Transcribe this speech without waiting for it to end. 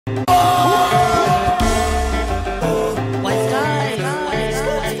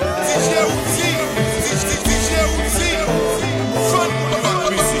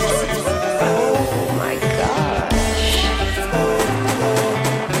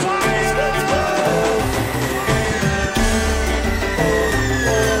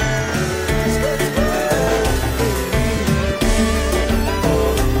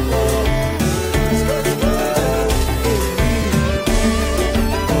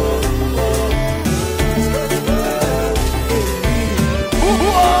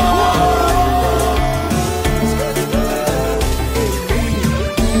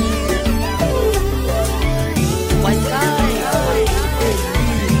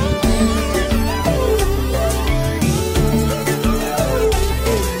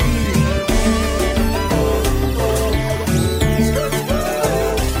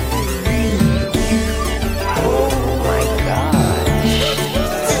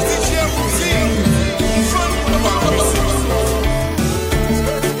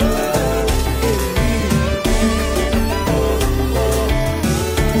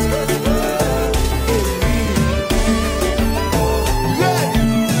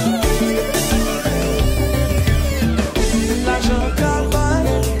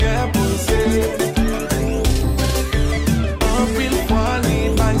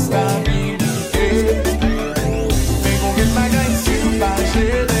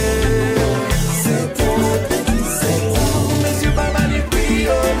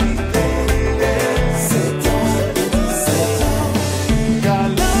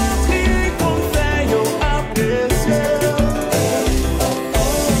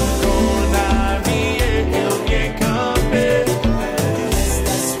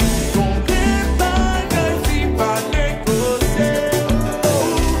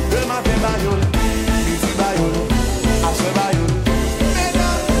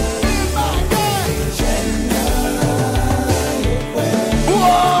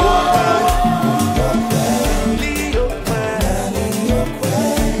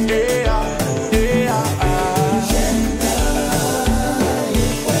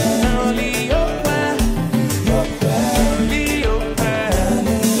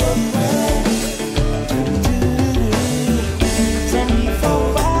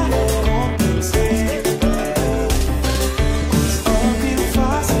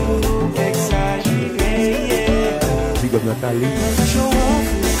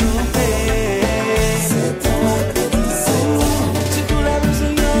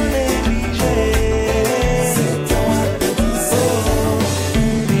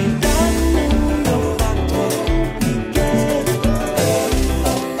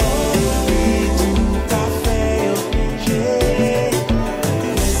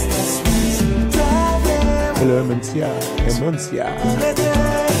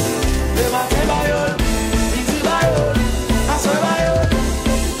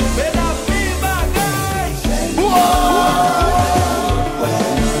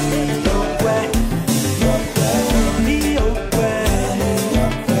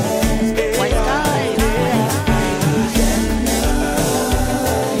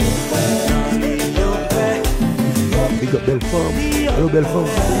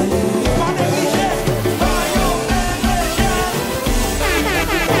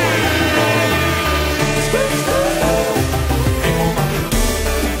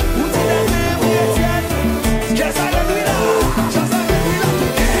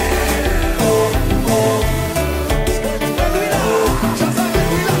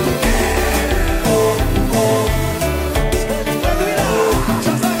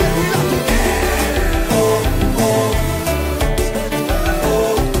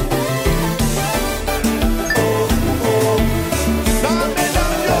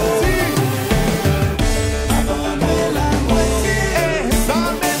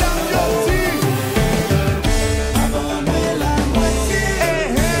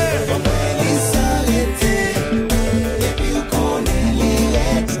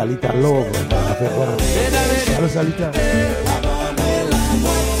Salita love, allo salita.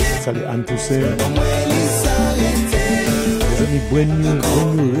 Salut Antoussaint. Les amis, brand new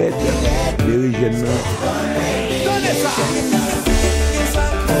red, les jeunes.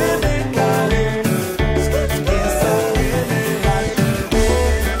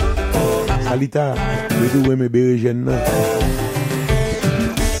 Salita, je dois mes jeunes.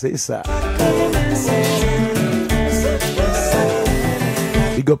 C'est ça.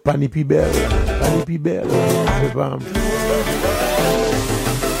 Big up Pani Pibel, c'est pas.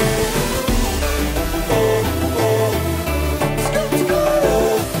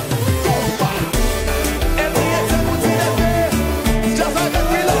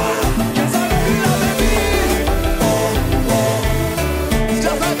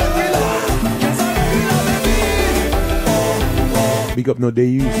 Big up no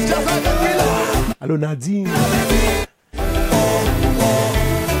Deus. Allô Nadine.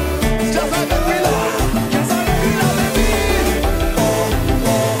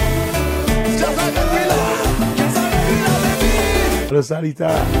 Allô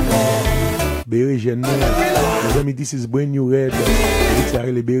Salita. Berégène. Les amis, this is brand new red.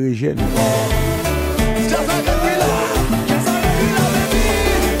 C'est les Berégènes.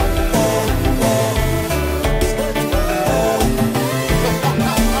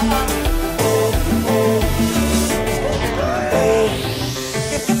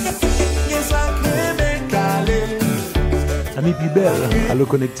 Annie Pibel, allô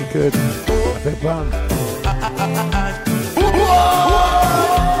Connecticut. Ça fait pas.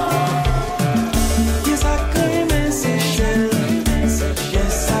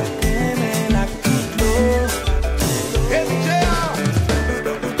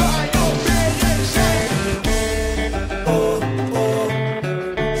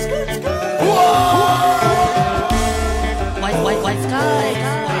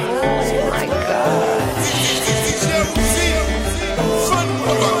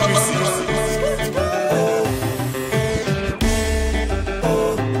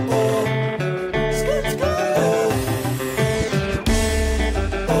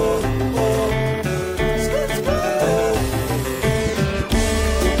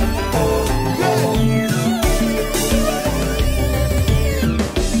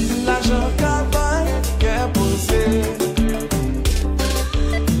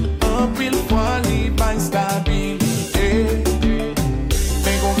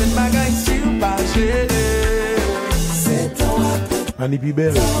 Annie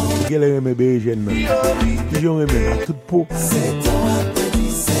Pibel, quelle est mes Berégènes? Toujours aimé, à toute peau.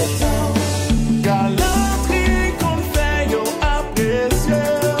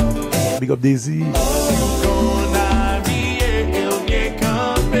 Big up Daisy.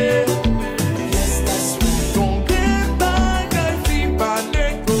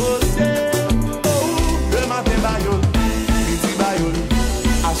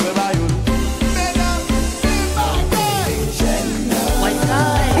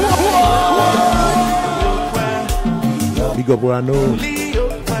 Big up Rano.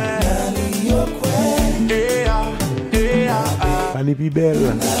 Annie Pibel.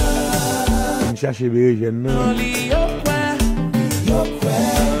 On cherche Berégène.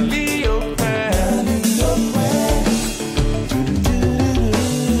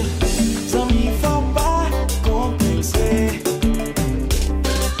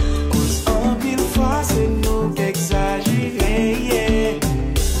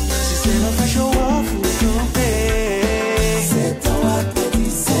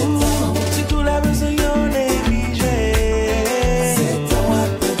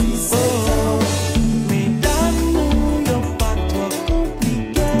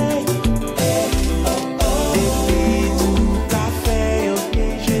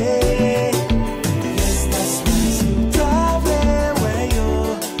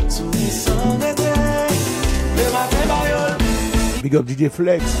 Big up DJ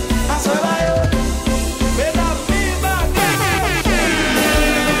Flex.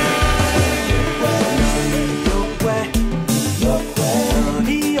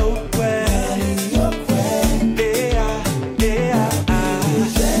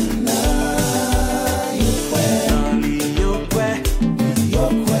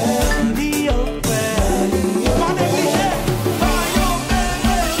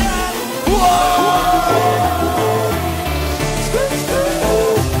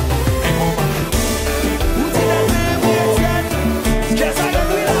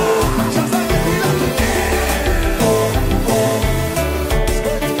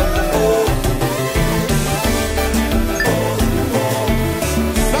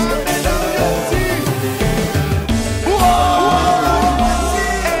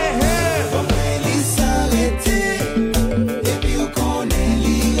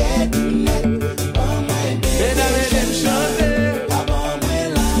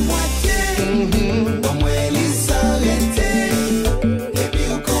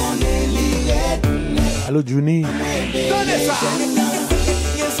 Allô Juni.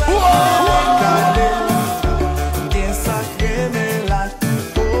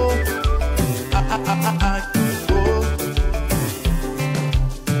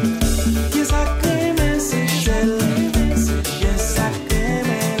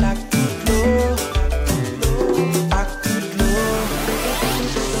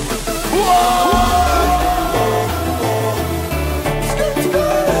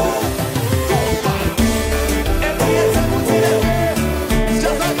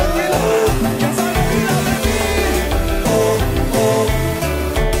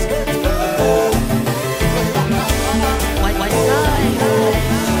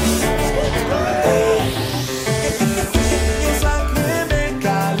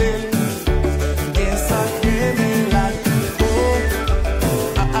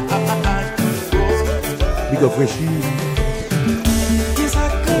 Big up Freshi.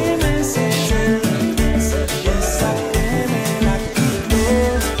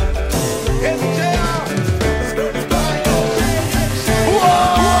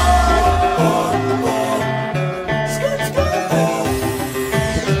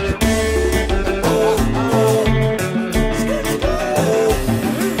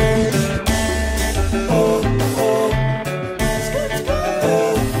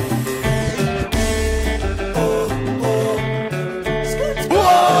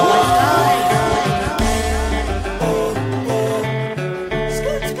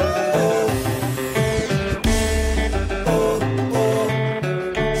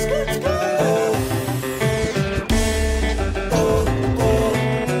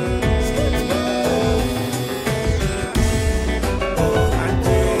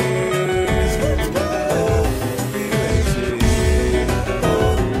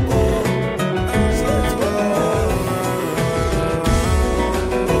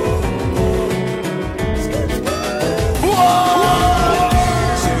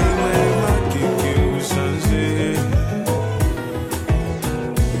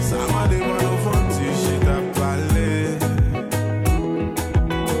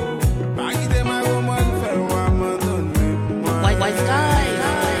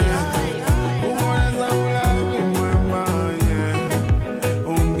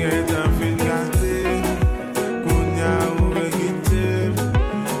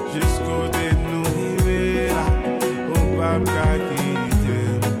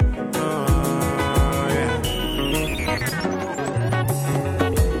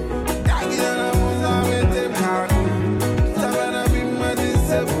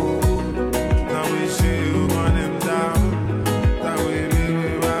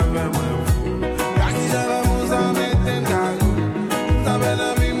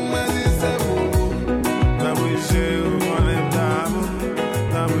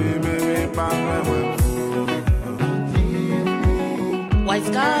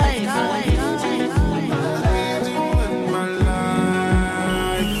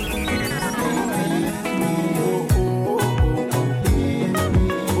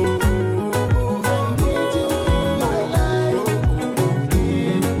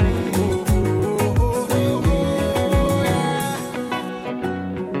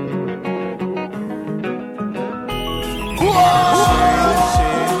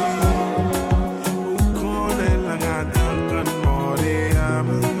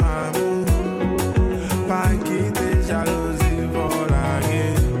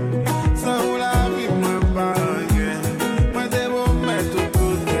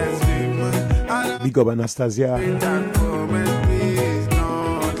 Big up Anastasia.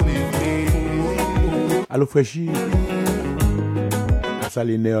 Allo Freshi.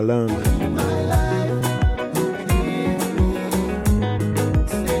 Salut Néerlande.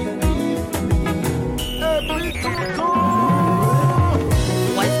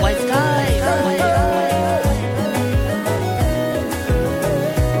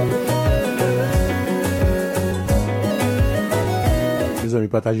 Les amis,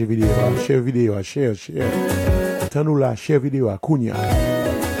 partagez vidéo, share vidéo, share. Attends-nous là, share vidéo à Kounia.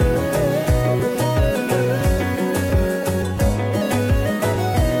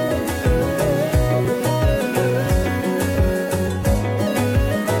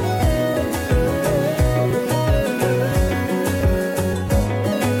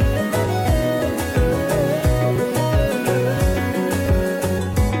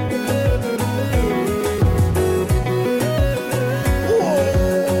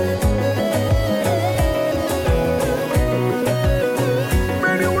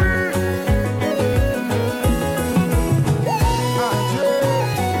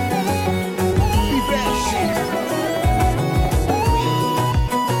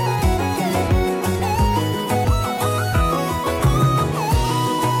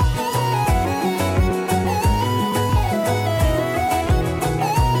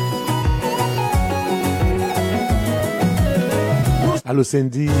 Allo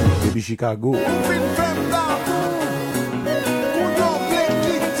Sandy, depuis Chicago.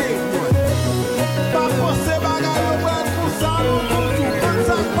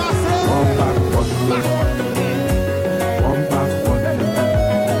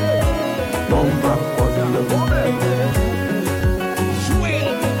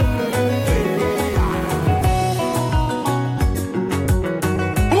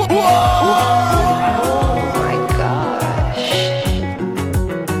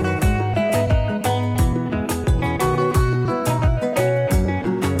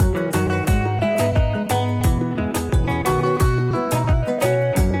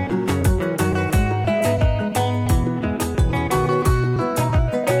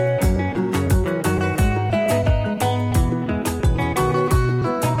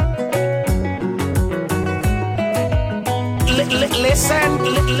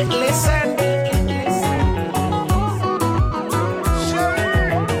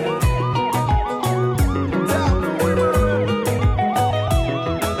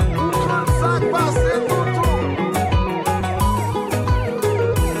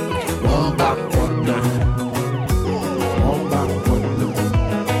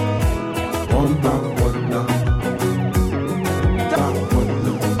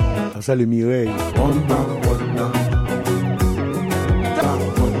 Ça le Mireille.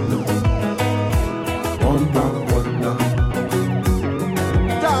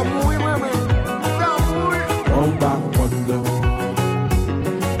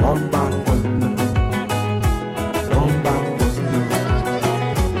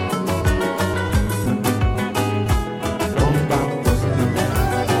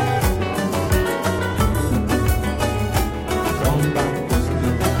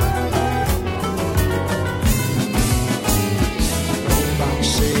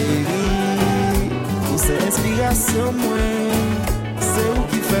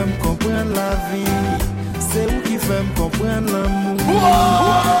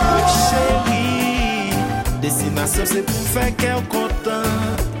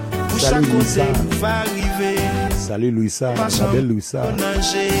 Salut Louisa, la belle Louisa.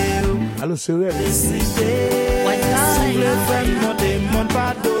 Allô Sorel.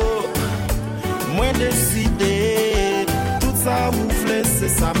 Moi décidé, tout ça vous voulez, c'est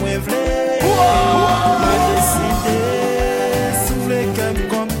ça moi voulez. Moi décidé, souffler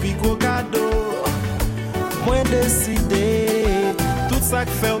comme pico cadeau. Moi décidé, tout ça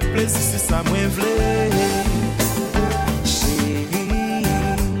qui fait plaisir, c'est ça moi voulez. Chérie,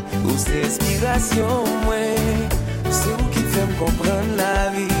 ou c'est inspiration, moi. C'est vous qui fait me comprendre la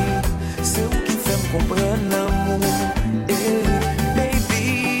vie. C'est vous qui fait me comprendre l'amour.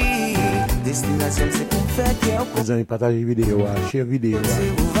 Destination, c'est pour faire qu'il les amis, partagez vidéo, share vidéo,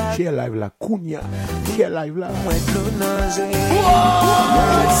 share live la Kounia, share live la. Moi si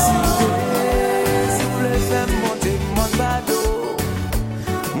vous voulez faire monter mon bateau,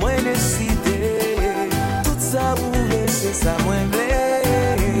 moi décidé, tout ça vous voulez, c'est ça moi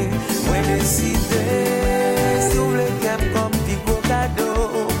voulez. Moi décidé, si vous voulez qu'elle comme pico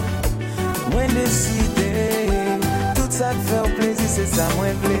cadeau, moi décidé, tout ça fait plaisir, c'est ça moi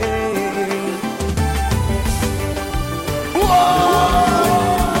voulez.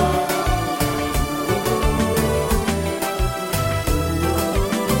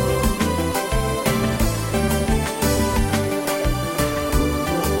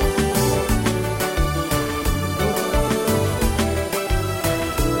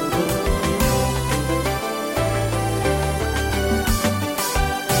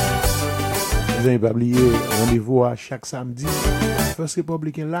 Vous n'avez pas oublié, rendez-vous à chaque samedi, First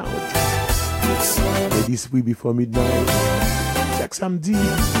Republican Lounge. This week before midnight. Chaque samedi,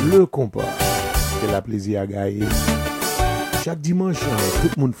 le compas. C'est la plaisir à gagner. Chaque dimanche, tout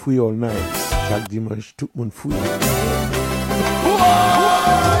le monde free all night. Chaque dimanche, tout le monde free.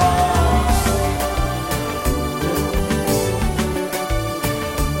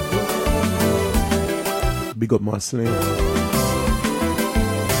 Big up Marcelin.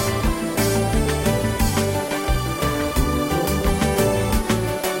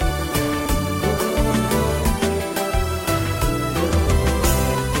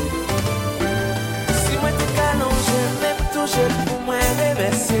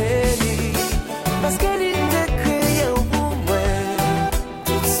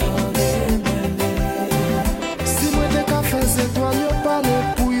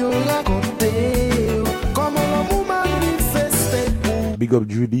 Big up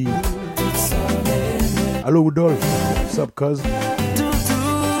Judy. Allô Rudolph. What's up, cuz?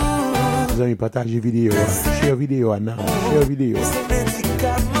 Vous avez partagé vidéo. Share vidéo now. Share vidéo.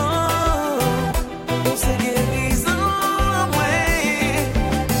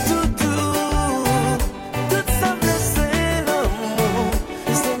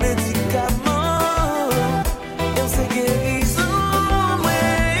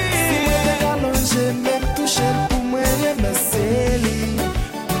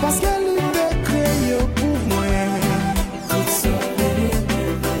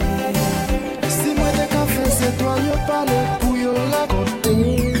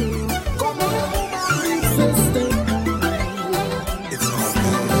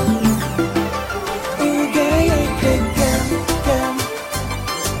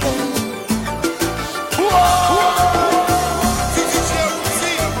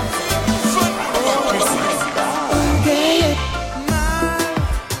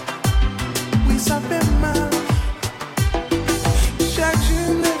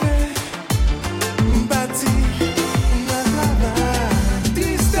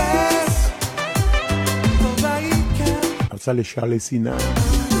 Salut Charles Sina.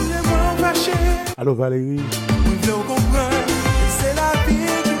 Allô Valérie. C'est la vie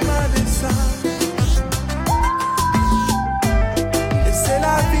qui m'a descendu. Et c'est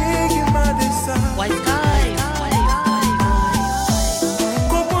la vie qui m'a descendu.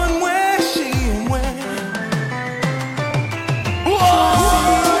 Comprends-moi, chérie.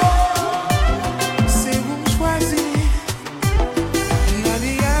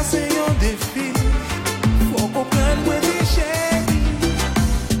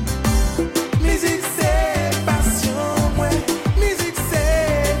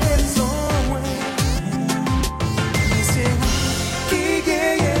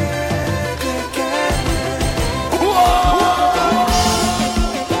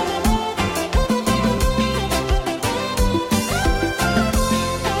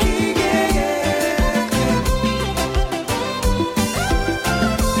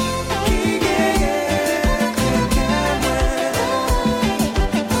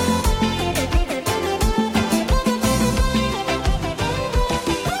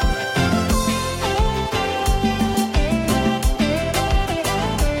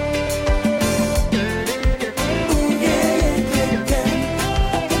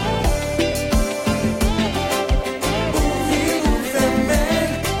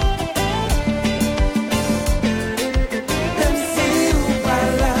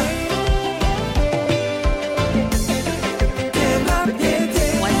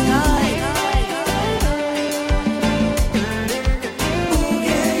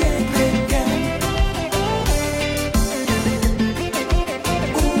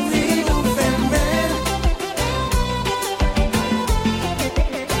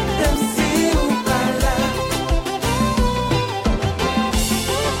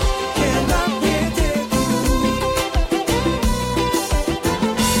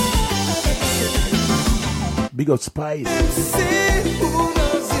 Big up Spice.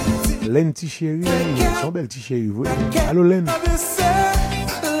 Len ti chéri, son bel ti chéri, vous. Allô Len.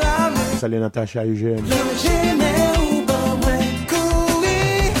 Salut Natacha Eugène.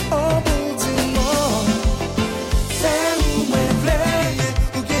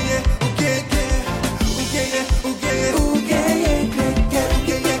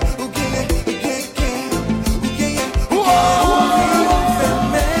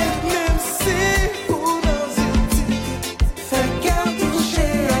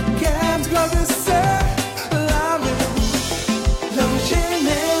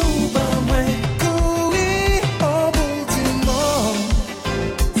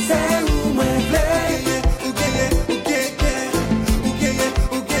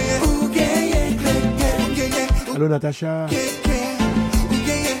 Allô Natacha.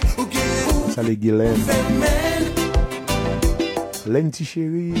 Salut Guylaine. Lenti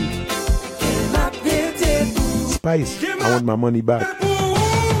chérie. Spice, I want my money back.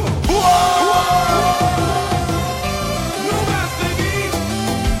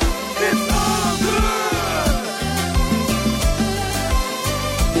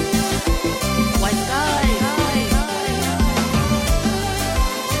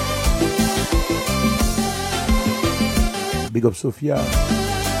 Big up Sophia.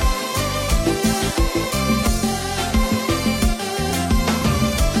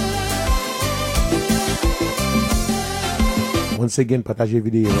 Once again, partagez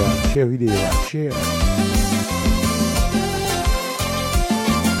vidéo, share vidéo, share.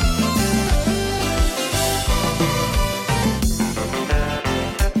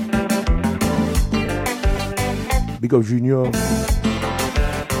 Big up Junior.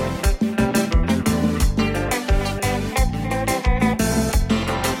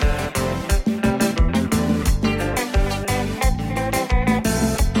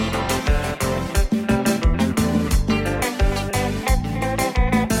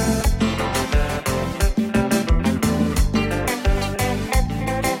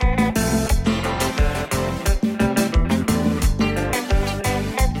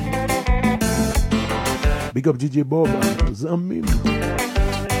 Big up DJ Bob, Zamim.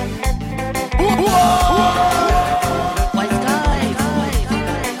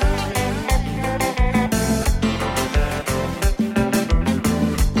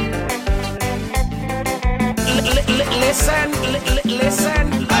 Listen.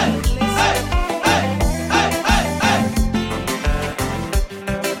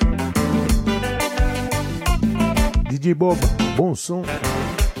 DJ Bob, bon son.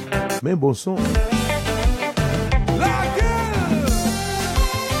 Mais bon son.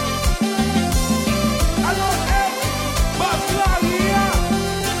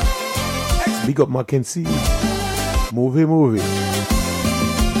 Big up Mackenzie. Mauvais.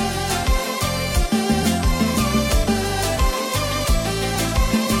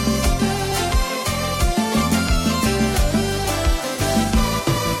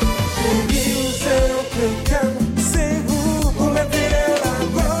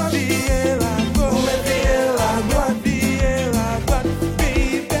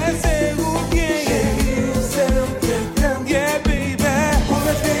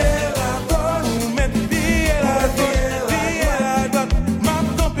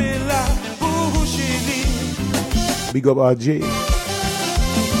 Big up RJ.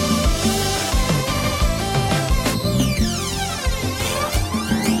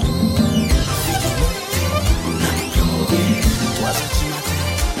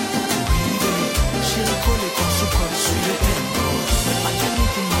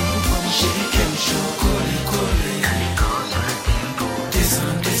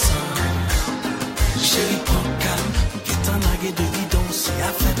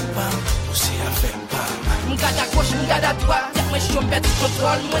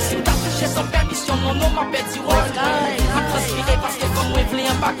 Moi si m'ta touché sans permission, mon nom m'a perdu rôle. M'a transpiré parce que comme moi v'lais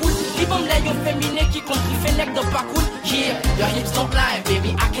un bacoul. Li bon m'lè yon féminin qui compris fait nèg de bacoul. Yeah, your hips don't lie,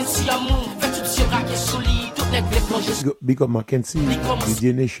 baby, I can see your move. Fais tout sur raquet solide, tout nèg v'lè plonger. Big up Mackenzie,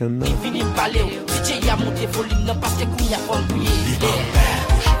 DJ Nation. Il finit parler, DJ a monté volume, non parce que couille a fond bouillé.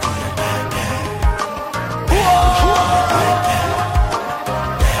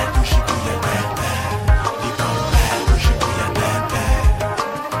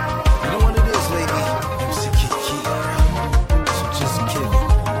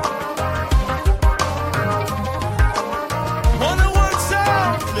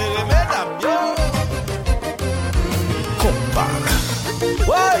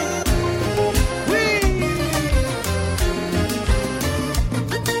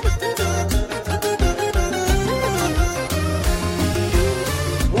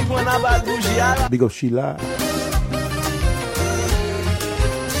 Big up Sheila.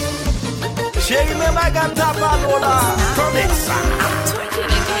 Chérie, mais ma gamme t'a pas là. Attendez ça.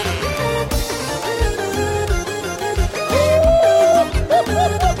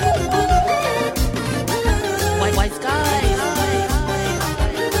 White sky.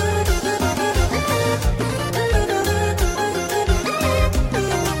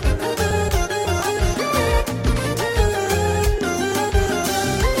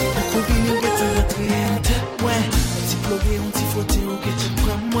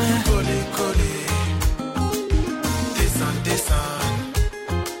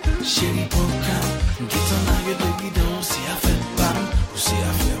 Chérie, pourquoi qui t'en a eu de guidon, si à faire pas, ou si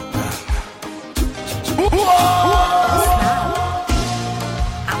à faire pas.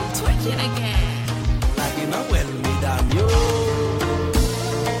 I'm twerking again. Like you know well, mesdames, yo.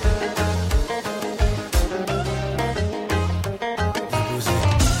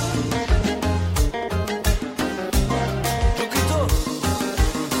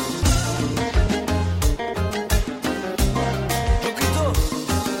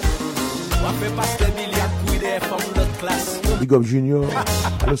 Big up Junior,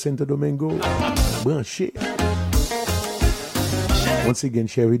 Hello Santo Domingo, branché. Once again,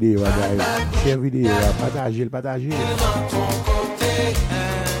 share video, guys. Share video, partagez.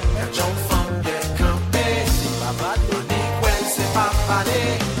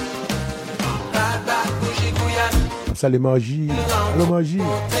 Salut Margie, hello Margie,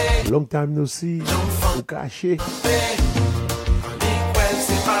 long time no see, ou caché.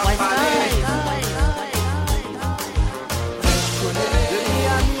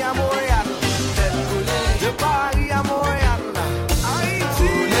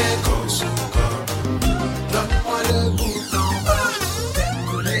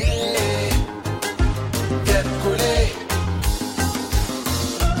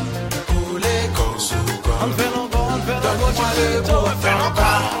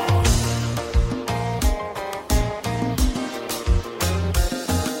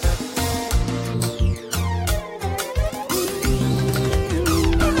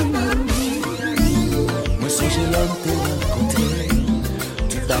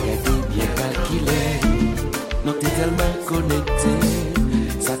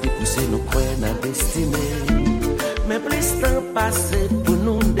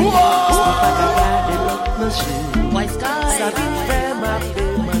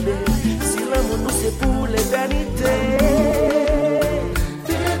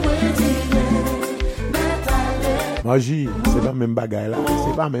 Magie, c'est pas même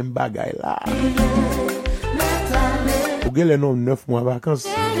bagaille là. Pour que les noms 9 mois vacances,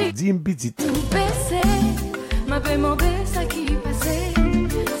 dis une petite. M'avait demandé ça qui passait.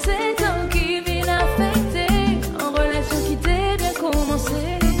 C'est toi qui vient affecter en relation qui t'est bien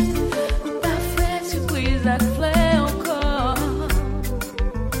commencé. Pas fait surprise à frère encore.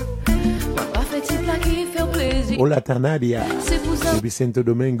 Pas fait petit plat qui fait plaisir. Hola Tanadia, depuis Santo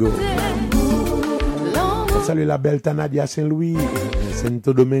Domingo. Salut la belle Tanadia Saint-Louis,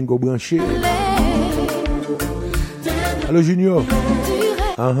 Santo Domingo branché. Allô Junior.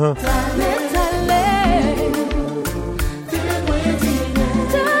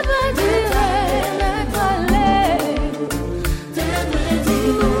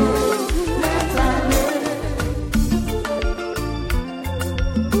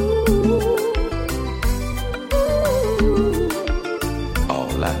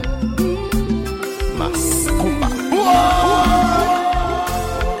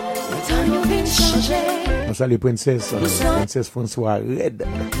 Salut princesse François Red.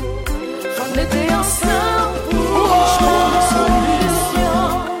 On était ensemble pour trouver solution,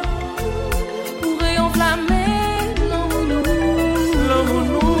 pour réenflammer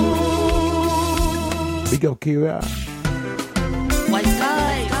l'amour. Big up Kira. White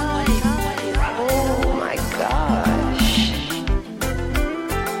sky. Oh my gosh.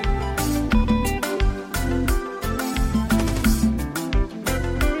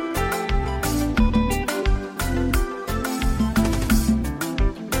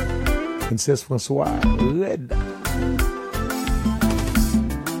 Princesse François Red.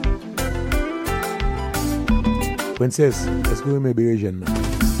 Princesse, est-ce que vous aimez bien jeune?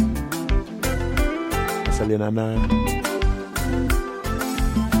 Salut Nana.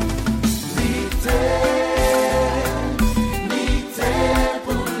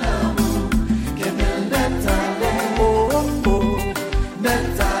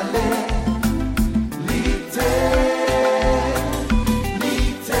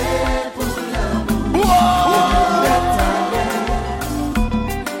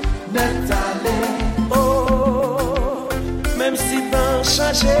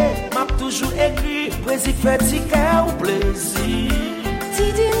 M'a toujours écrit, plaisir fait si qu'à ou plaisir. Si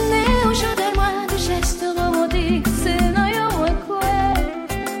dîner au jardin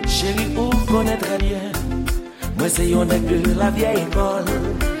très bien. Moi c'est yon nèg de la vieille école.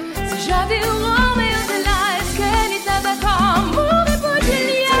 Si j'avais eu Roméo de là, est-ce que il t'avait comme mourir pour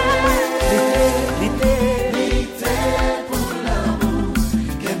Julia?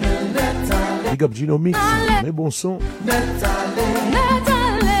 Big up Gino Mix, mais bon son.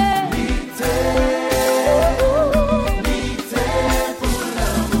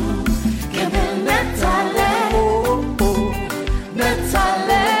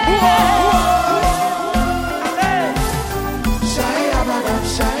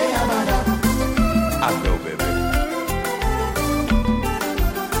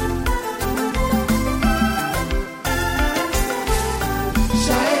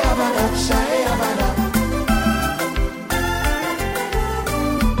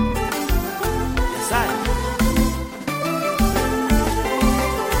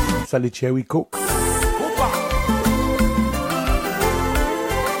 Salut Cherry Coke.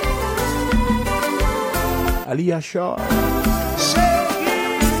 Ali Achar.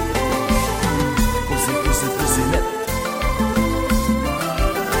 Poussez net.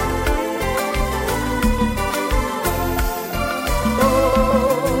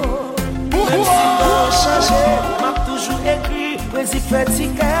 Même si l'on changé, m'a toujours écrit, mais il fait si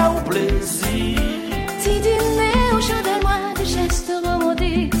qu'à ou plaisir. Si dîner au chandelle-moi des gestes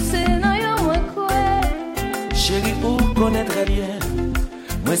romantiques, c'est non moi quoi. Chérie, vous connaissez très bien,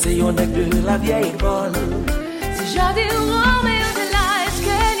 moi c'est yon nèg de la vieille école. Si j'avais eu Roméo de là, est-ce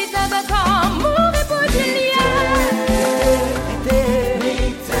que il t'avait comme mourir pour Julia?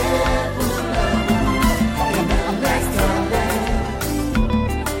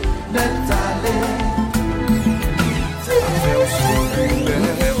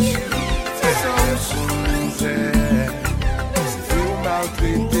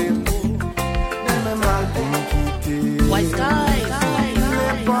 White Sky.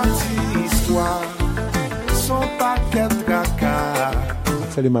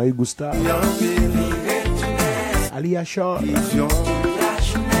 Salut Marie Gustave. Ali Achar.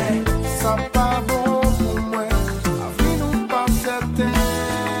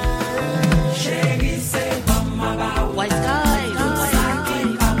 White Sky.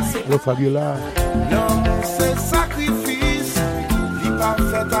 Hello Fabiola. L'amour c'est sacrifice, il pas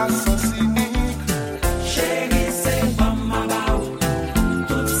fait à sens unique. Chérie, c'est pas ma bao,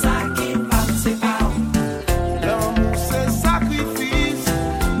 tout ça qui passe c'est pas. L'amour c'est sacrifice,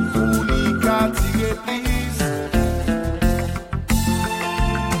 pour lui qu'à tirer prise.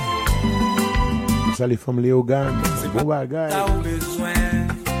 Salut femme Léogane. C'est bon bagage. T'as besoin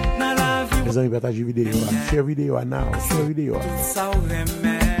dans la vie. Les amis partagent vidéo. Share vidéo now. Share vidéo. Ça ou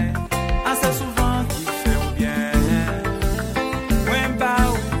remet, assez souvent qui fait ou bien. Moi pas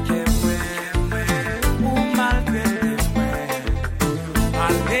ou que moi, ou malgré moi.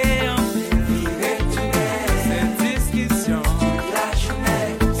 Malgré en vie, cette discussion, la journée,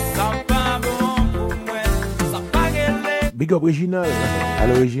 ça pas bon pour moi, ça pas gueule. Big up Original.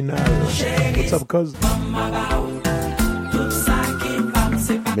 Hello Original. What's up cuz? Tout ça qui passe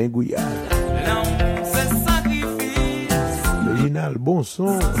c'est pas. Mengouillade. L'amour c'est sacrifice. Original. Bon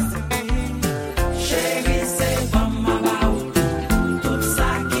son. Chérie, c'est pas ma bao, tout ça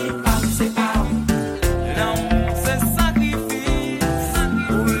qui passe c'est pas. L'amour c'est sacrifice,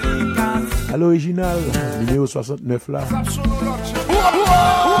 pour les cas. Hello Original. Numéro 69 là.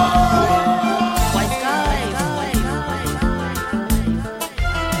 White Sky.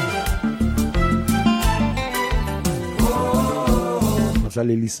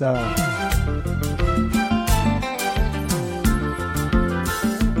 Salut Lisa.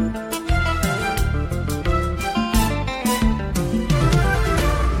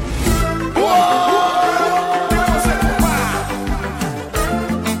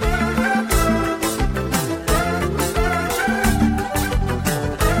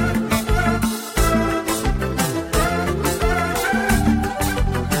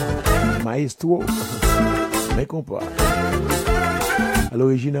 Maestro. Mais compas. À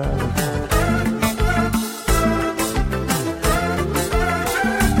l'original.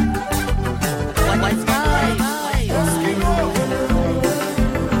 White Sky.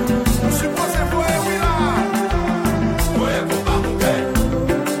 Supposé pour oui là. Ouais, pour pas mourir.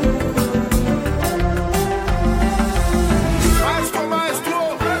 Maestro, maestro.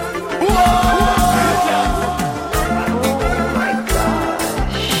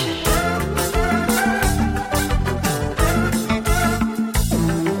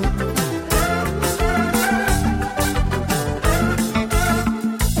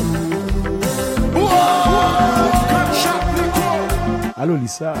 Allô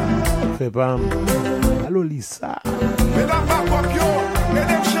Lisa. Fais pas. Allô Lisa. Mesdames, pas copio,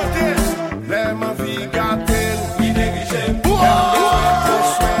 mesdames chanter. Les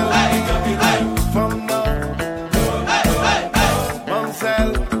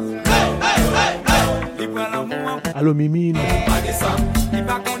Allô Mimine. Il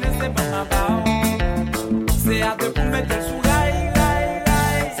va connaître pas ma part. C'est à deux pour mettre sous rail.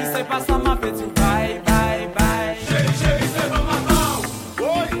 Si c'est pas ça, ma petite bye. Chérie, c'est pas ma part.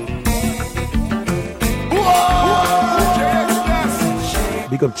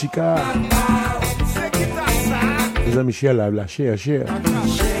 Big up Chica. Les amis chers là, la chère.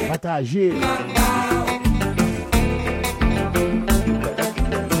 Partagez.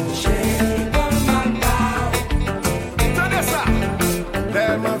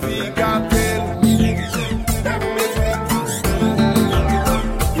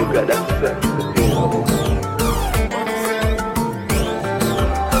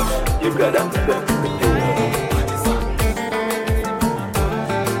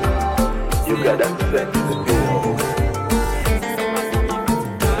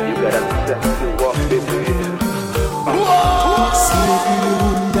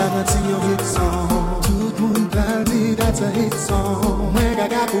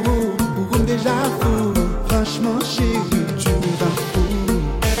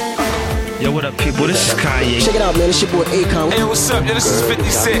 Yo, what up, people? This is Kanye. Check it out, man. It's your boy Akon. Hey, what's up? Yo, this is 50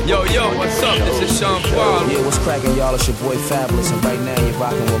 Cent. Yo, what's up? This is Sean Paul. Yeah, what's cracking, y'all? It's your boy Fabulous, and right now you're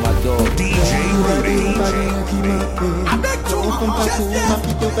rocking with my dog.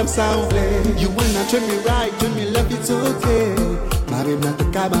 You wanna treat me right, treat me left, it's okay. Marry not the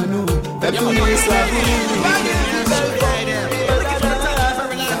cabano.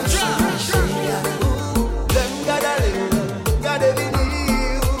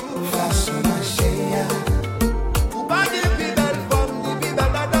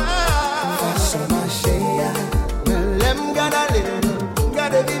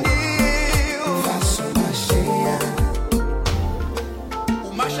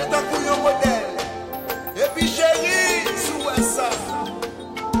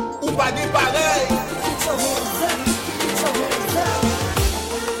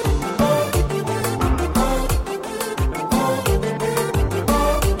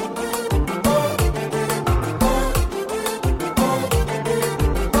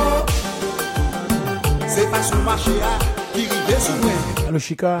 Allô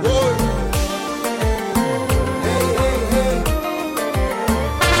Chica.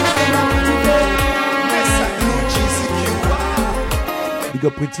 Big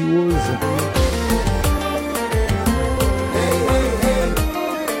up Pretty Rose.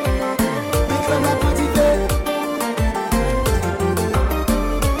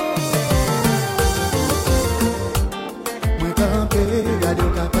 Moi campé, gade ou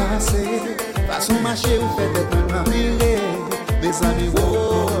ka passe. Façon marcher ou fait d'être un amiré. Mes amis,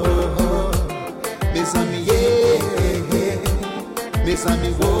 mes amis, mes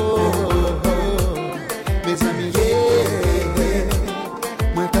amis, mes amis,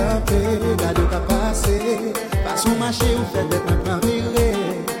 moi campé, gade ou ka passe. Façon marcher ou fait d'être un amiré.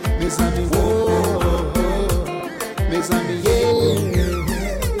 Mes amis, mes amis,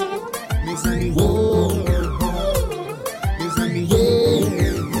 mes amis,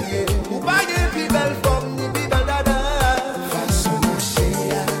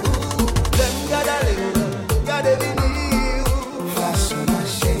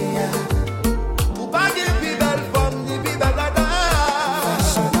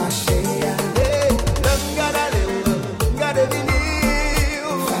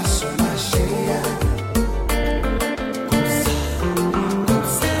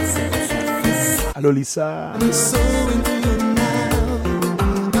 Allô Lisa. I'm so into you now.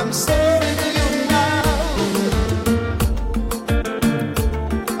 I'm so into you now.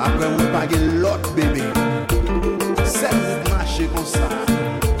 Après on va paguer l'autre bébé. C'est pour marcher comme ça.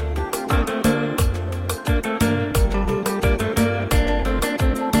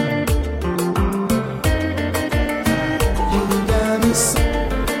 You got me so.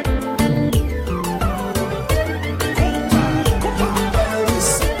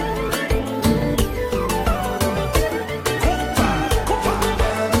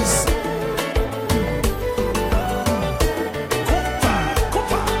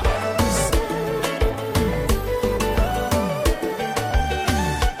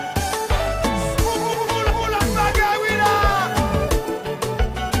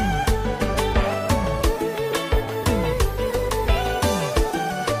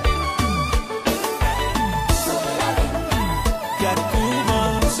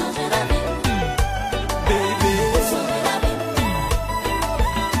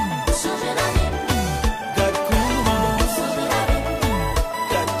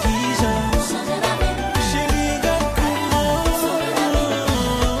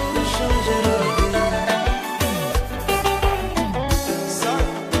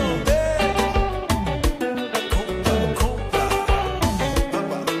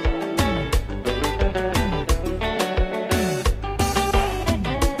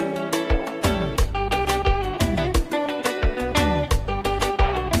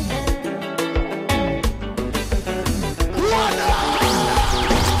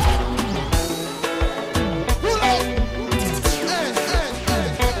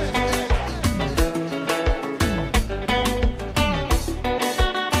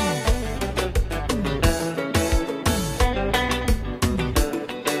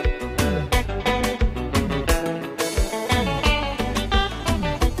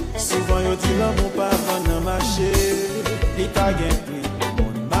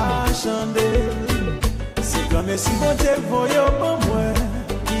 Mais si bon Dieu voyait pour moi,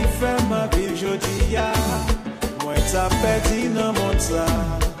 qui fait ma vie jodi ya, moi ça perdu dans mon ça.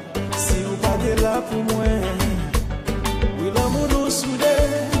 Si vous pas de là pour moi, oui l'amour nous soudé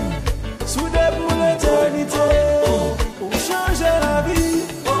pour l'éternité. Ou changer la vie,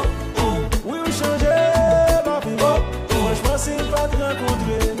 oui ou changer ma vie. Moi je pense pas te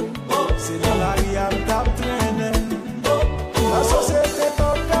rencontrer, c'est dans la vie à me tape traîner. La société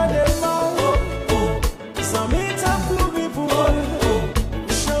pas regarder mal, sans m'y tape pour lui pour moi.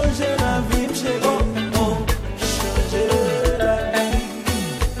 Changer la vie, chérie, changer la vie.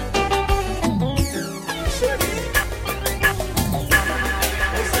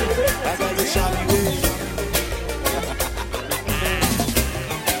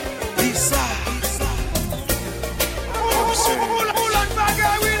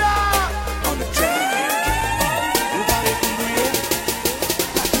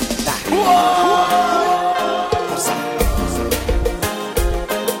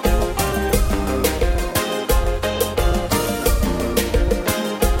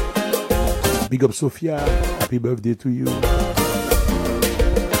 Big up Sophia, happy birthday to you.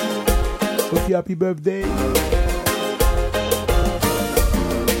 Sophia, happy birthday.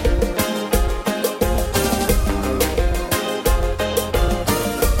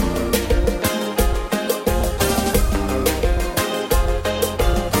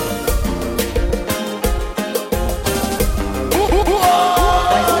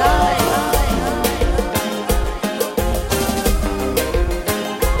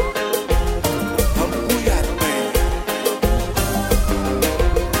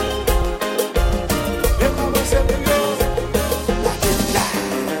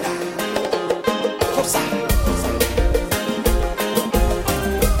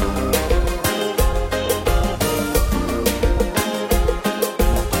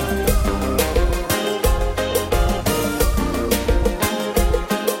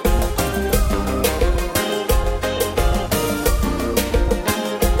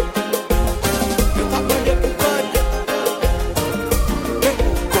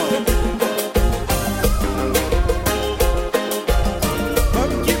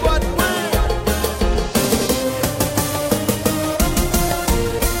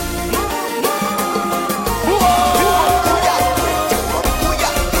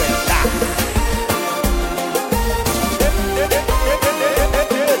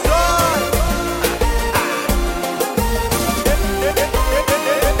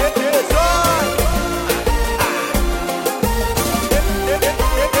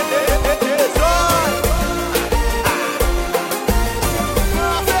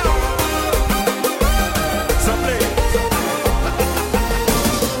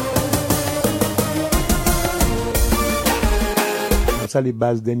 Ça les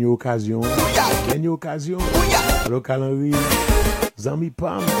bases dernière occasion. Alors calendrier Zami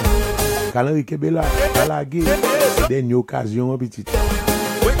Pam calendrier Kebela Kalagé dernière occasion petit.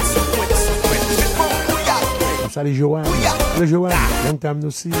 Ça les Joanne. Le Joanne, long time no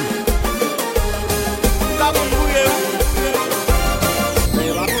see.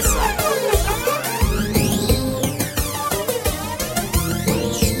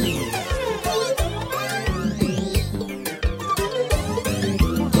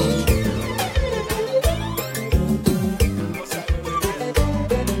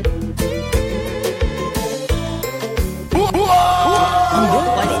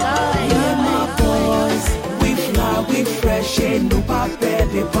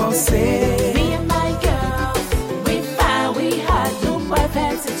 Me and my girl, we found we had no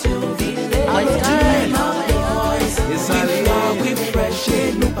weapons to relate.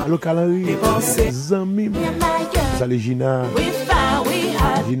 Allo calendrier Zami. Me and my girl, Ça les Gina. we found we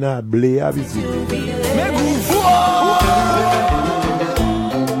had Gina Bléa petit. to relate.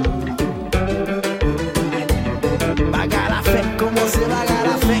 Bagarre la fête, commencez bagarre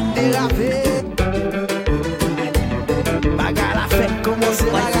la fête dérapé. Bagarre la fête, commencez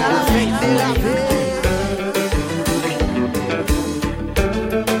bagarre la fête dérapé.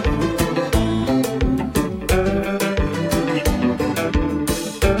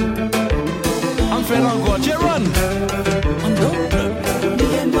 I'm feeling good, you run. Me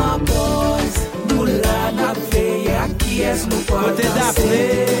and my boys, nous la n'a fait à qui est-ce nous quoi Côté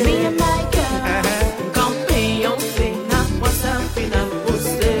d'appeler. Me and my girl, campé on fait n'a pas ça fait n'a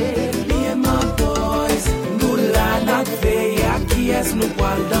posté. Me and my boys, nous la n'a fait à qui est-ce nous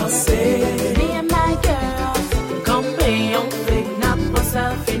quoi danser. Me and my girl, campé on fait n'a pas ça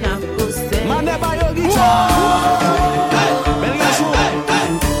fait n'a posté. Man, never your guitar. Hey, ben les sous.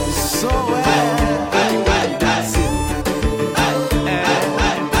 So that's it.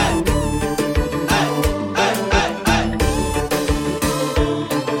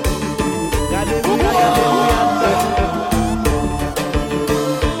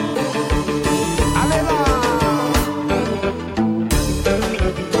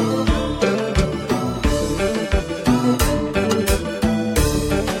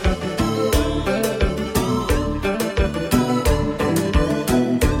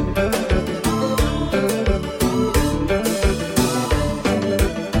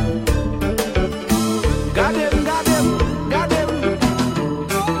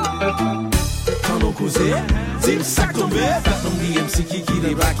 chiki qui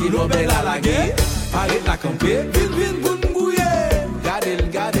débarque, l'eau belle à la guerre. Arrête la camper, vin pour nous gouiller. Gardez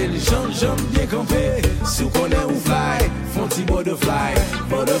le j'en bien campé. Sous qu'on est ou fly, font petit butterfly.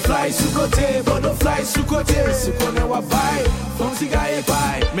 Butterfly sous côté. Sous qu'on est ou paille, font petit gaille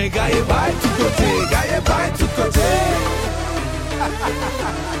paille. Mais gaille paille tout côté.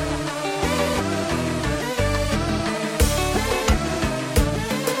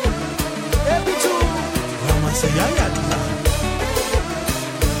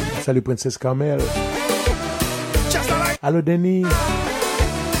 Salut Princesse Carmel. Allô Denis.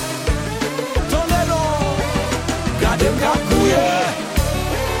 Gadem kakouye.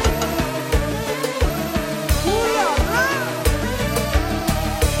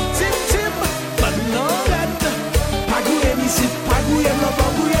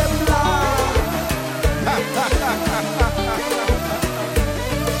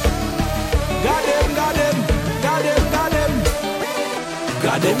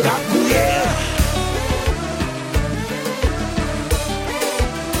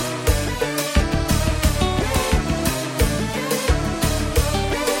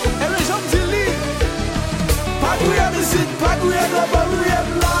 Et les gens disent pas gouye ici, pas gouye là, pas gouye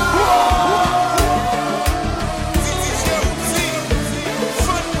là.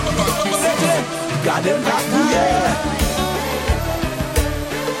 Gadem kakouye.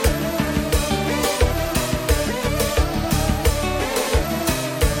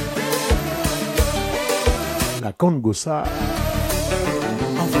 La Congo ça.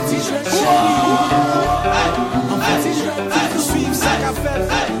 En fait, si je suivre ça qu'a fait.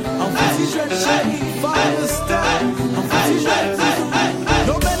 En fait, si je follow the step. En fait, si je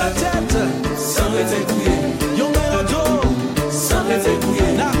yo mets la tête sans rétégouiller. Yo mets le dos sans rétégouiller.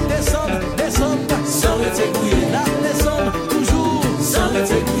 N'a descendre sans rétégouiller. N'a descendre toujours sans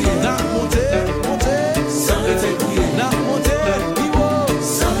rétégouiller. N'a monter sans rétégouiller. N'a monter niveau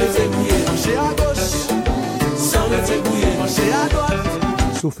sans rétégouiller. Marcher à gauche sans rétégouiller. Marcher à droite.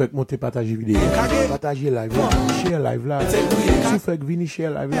 Sou fèk monte partager vidéo. Partager live là. Share live là. Sou fèk vini share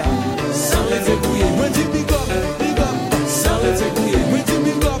live là. Sans rétégouiller. Moi dis big up. Sans rétégouiller. Moi dis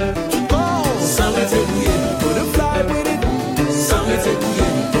big up. Sans rétégouiller. Butterfly with it. Sans rétégouiller.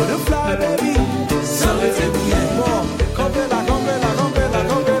 Butterfly baby. Sans rétégouiller. Bon, campez là.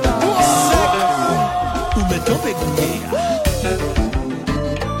 Sec. Ou met ton pécouiller.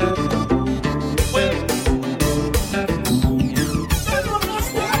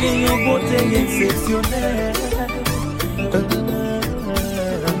 Une beauté exceptionnelle. Belle, tout bon.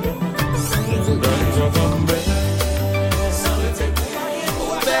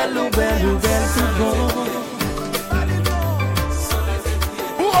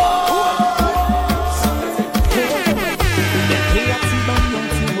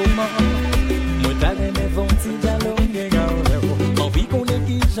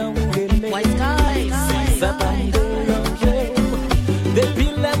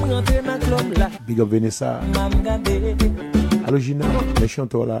 Big up Vanessa. Allô Gina, les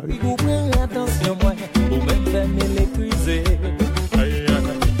chanteurs là. Oui. Attention moi, pour même fermer les cuisines.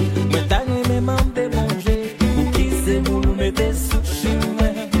 Mais t'as même de manger, pour qui c'est vous nous mettez sous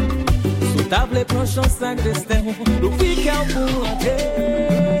chemin. Sous table et planchons sac destin, nous piquons pour rentrer.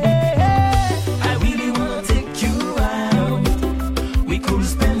 I really wanna take you out. We could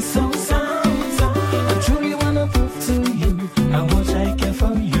spend some time. I truly wanna prove to you how much I care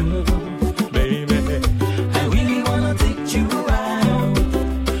for you.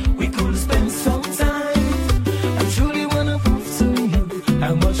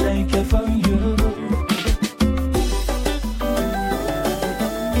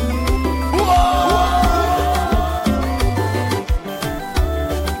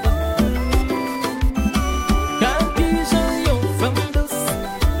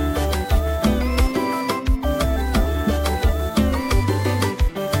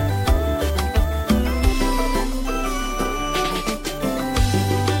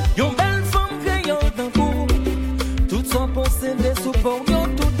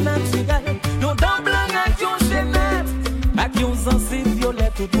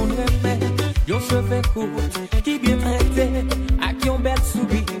 Qui bien traité, à qui on bête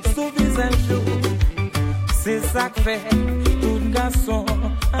sourire, sous visage. C'est ça que fait tout garçon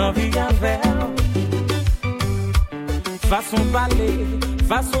envie à faire. Façon parler,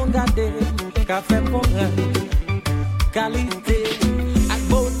 façon garder, qu'a fait comprendre. Qualité, à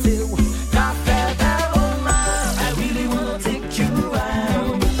beauté, qu'a fait belle hommage. I really wanna take you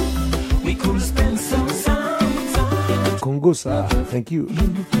out. We could spend some time. Congo ça, thank you.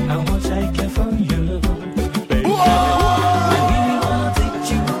 How much I care for you.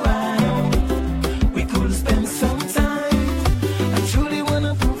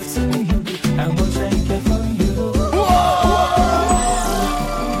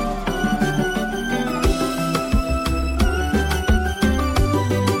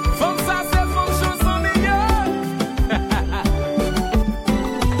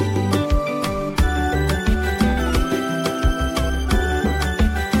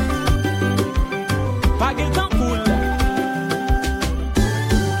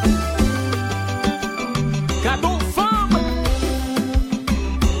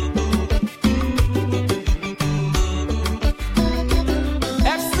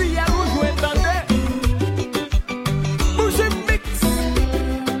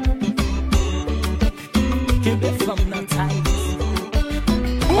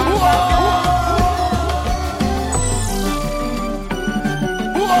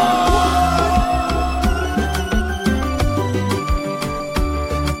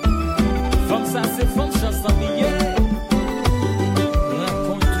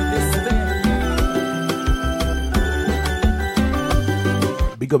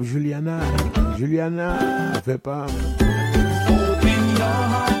 Big up Juliana. Juliana, elle fait pas.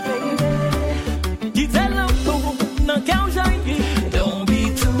 Don't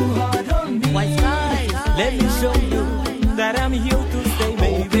be too hard on me. Let me show you that I'm here to stay,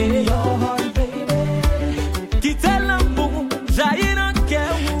 baby.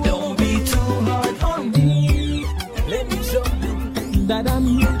 Don't be too hard on me. Let me show you that I'm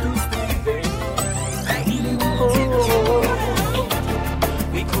here to stay, baby.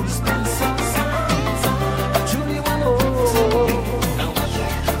 We could spend some time. Truly want to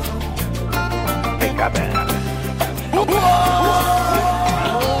pick up and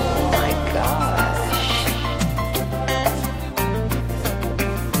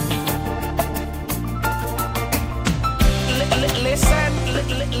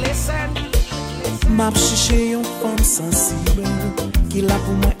m'a cherché une femme sensible qui l'a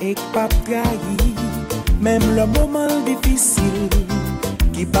pour moi et pas trahi même le moment difficile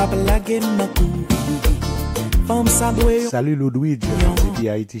qui pas blaguer m'a couru femme ça doit salut Ludwig depuis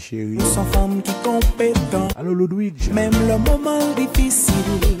Haïti chérie son femme qui compétent allô Ludwig même le moment difficile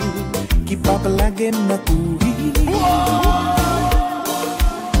qui pas blaguer m'a couru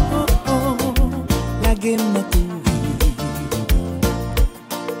la game m'a couru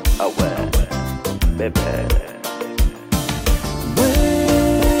ah ouais bébé.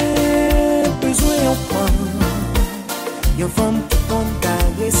 Ouais, besoin en prendre. Y'a une femme qui compte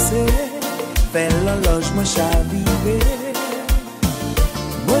caresser, fait l'horloge chavirer.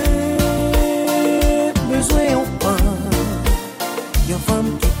 Ouais, besoin en prendre. Y'a une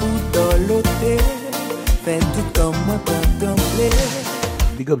femme qui peut doloter, fait tout comme moi contempler.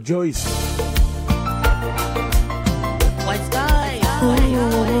 Big up Joyce. White sky.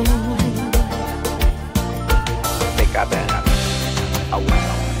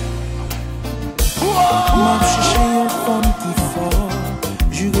 M'a cherché une femme qui fort,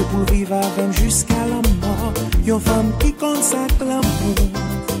 juré pour vivre avec jusqu'à la mort. Une femme qui consacre l'amour,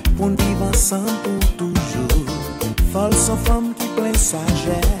 pour vivre ensemble pour toujours. Folle sans femme qui pleine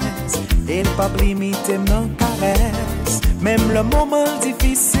sagesse, et pas limité non caresse. Même le moment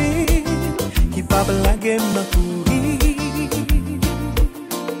difficile, qui pas blaguer non courir.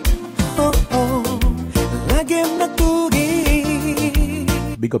 Oh oh, la game non courir.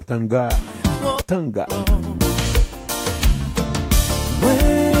 Big up Tanga. Tanga.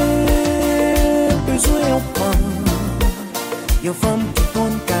 Ouais, besoin en femme. Y'a une femme qui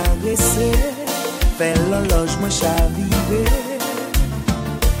compte caresser, fait l'horloge chavirer.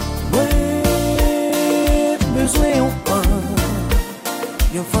 Ouais, besoin en femme.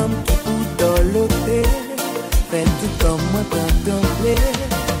 Y'a une femme qui peut doloter, fait tout comme moi contempler.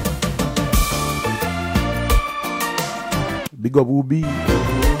 Big up Ruby.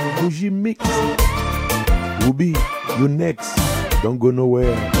 Bougie mix. Ruby, you next. Don't go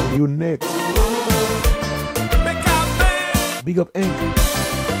nowhere. You next. Big up Hank.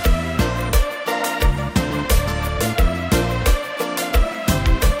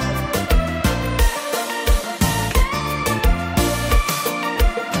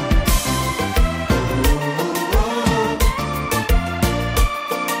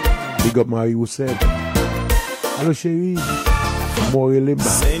 Big up Marie Rousset. Allô chérie. Morele ba.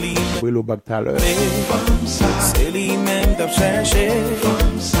 Pour le bac tout à l'heure. C'est lui-même qui a cherché.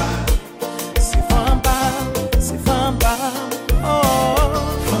 C'est femme pas. Oh,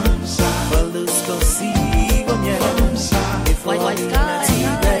 Valus consigo miel. Et faut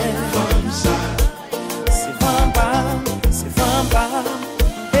c'est femme pas.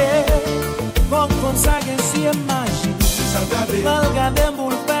 Eh, bon comme ça que si magie. Malgré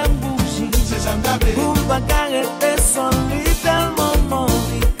pour faire bougie. Pour pas carreter son lit tellement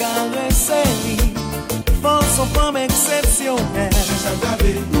mori caresser lui. Faut son femme exceptionnelle.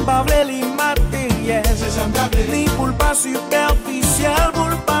 Pas vrai li matériel. Ni pour pas superficiel.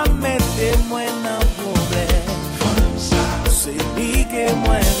 Pour pas mettre moi dans problème. C'est lui que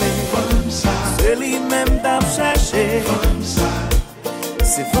moi c'est lui même t'a cherché.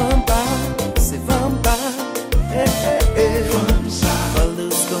 C'est femme pas. Eh eh eh.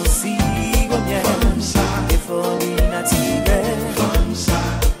 Valus consigo miel. E fuori native.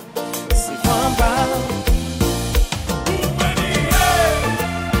 C'est femme pas.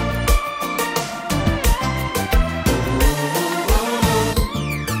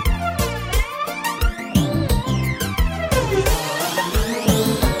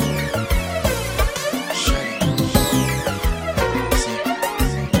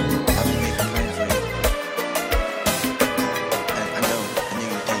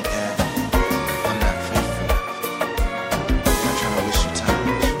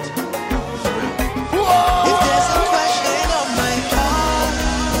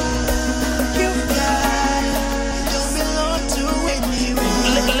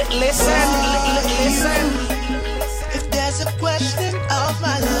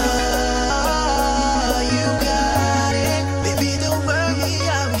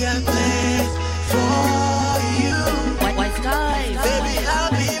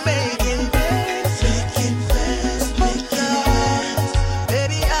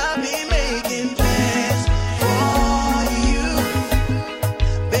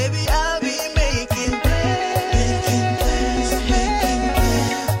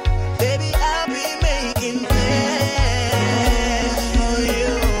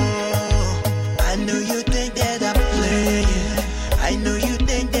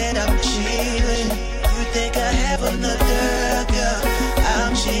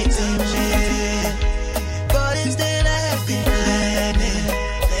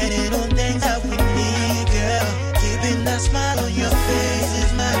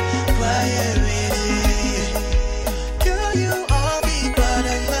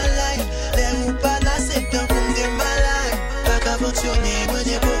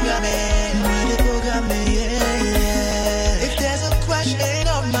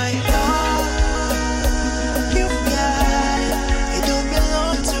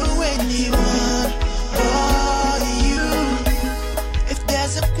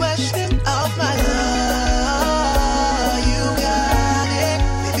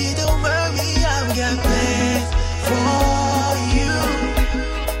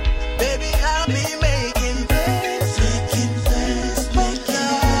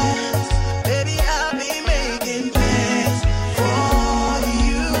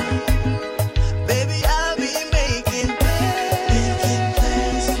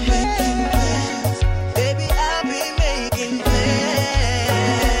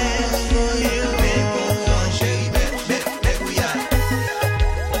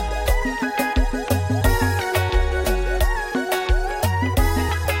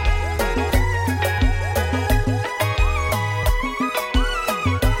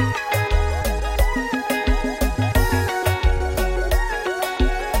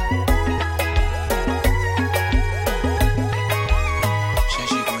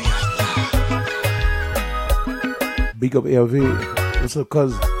 Big up Hervé. What's up,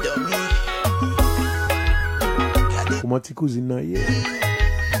 cuz? Comment ti cousine nan hier?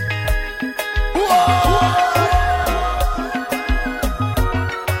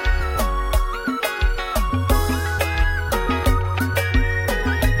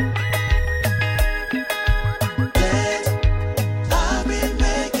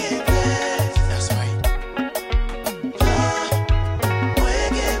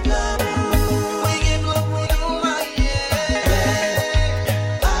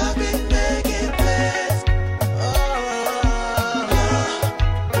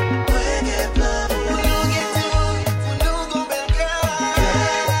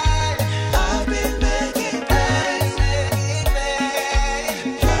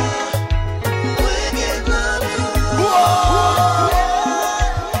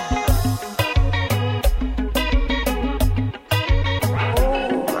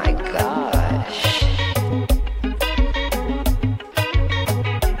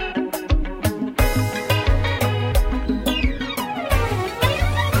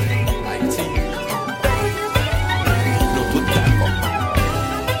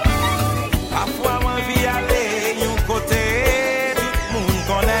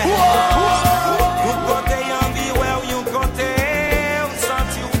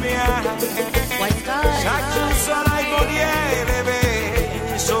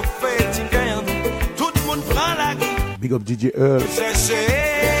 Big up DJ Earl.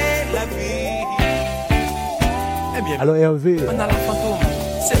 Alors Hervé. On a la fantôme,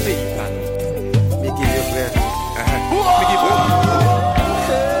 c'est pays pan. Mais qui est frère?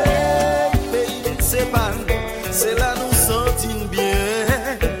 C'est pan, c'est là nous sentons bien.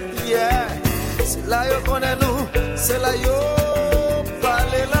 Yeah, c'est là qu'on est nous, c'est là yo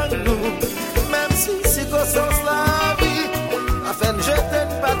parler langue nous. Même si circonstance la vie, afin de jeter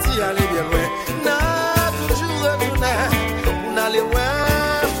une partie aller bien loin. Aller loin,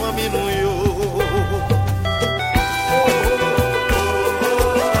 famille nous yo.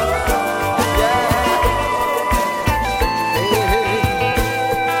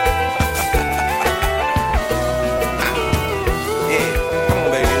 Come on,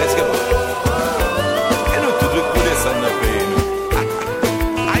 baby, let's go. Et nous tout le coup descendre dans le pays.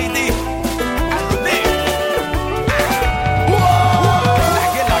 Haïti,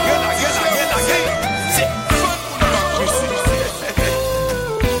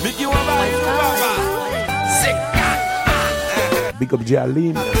 Big up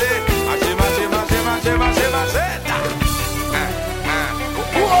Jaline.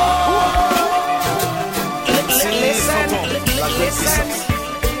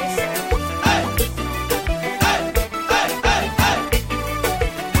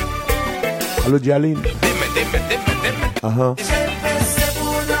 Allô Jaline.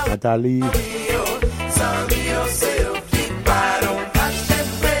 Nathalie.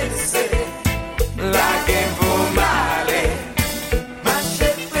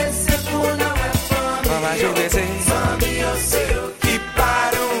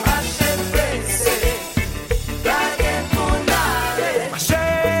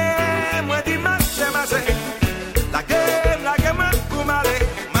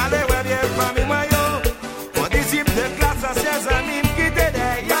 Ses amis qui t'aident,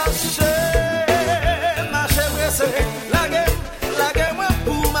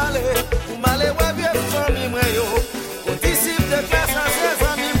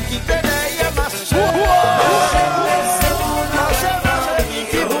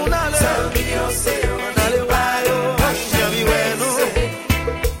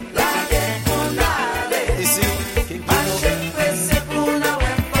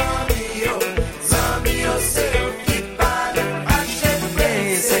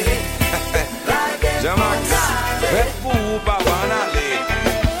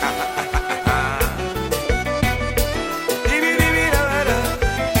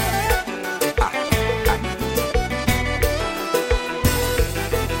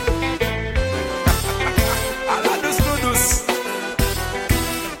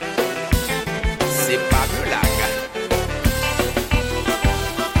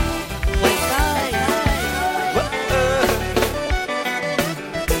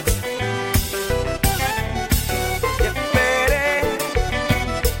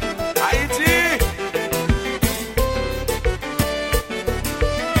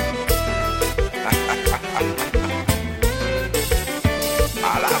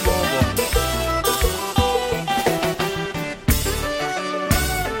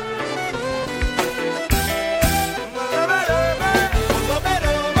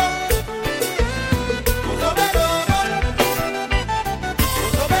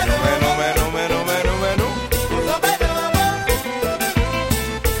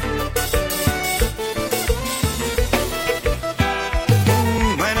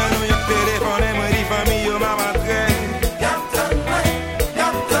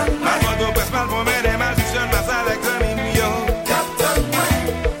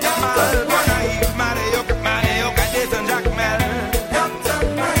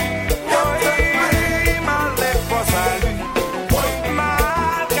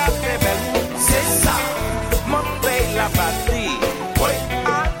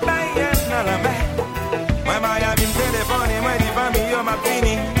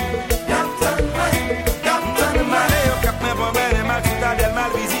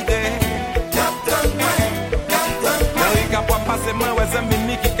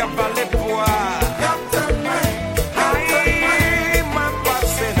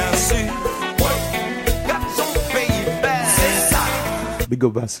 Big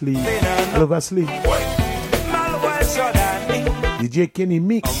up Vasily. Hello Vasily. DJ Kenny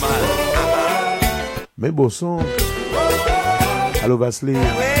Mix. Mais beau son. Hello Vasily.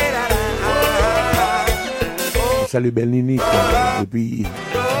 Salut Belle Ninique depuis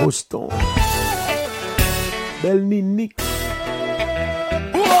Boston. Belle Ninique.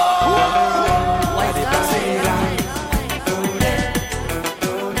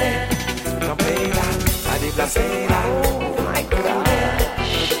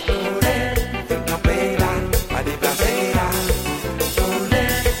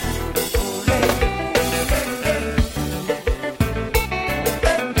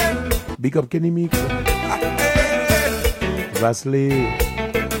 Big up Kenny Mix. Vasily.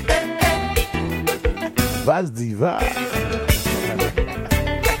 Vas Diva.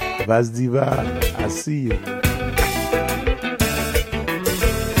 Vas Diva. Assis.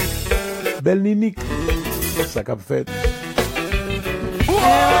 Belle Ninique. Ça cap fait.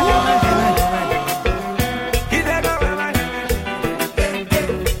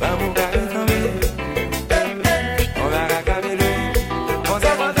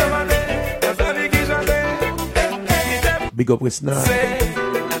 Big up Resna.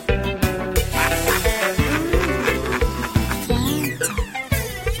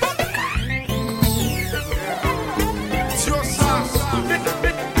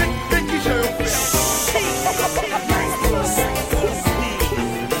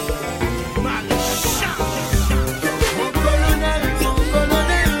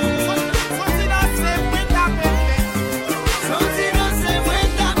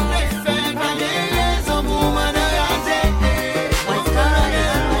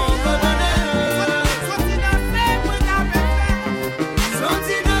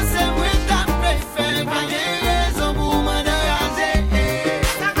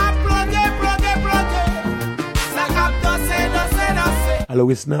 Hello,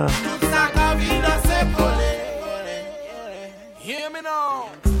 Wisna. Hear me now.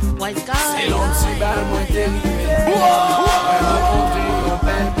 White guy. C'est l'anti bal, moi t'es rivé. Mon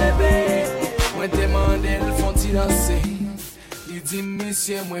bel bébé. Moi t'es mandé le font-y danser. Il dit,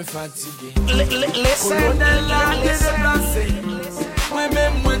 monsieur, moi fatigué. Colonel là, t'es déplacé.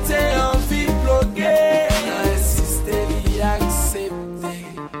 Moi-même, moi t'es envie de bloquer. Insister, l'y accepter.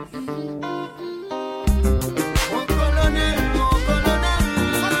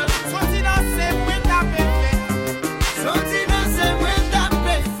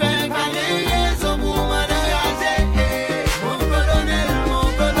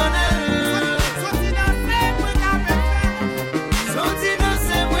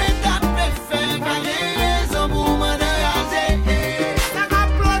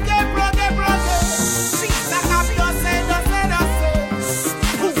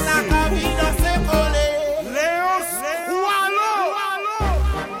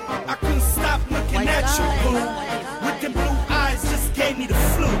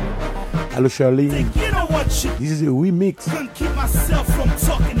 Hello Charlene. This is a remix.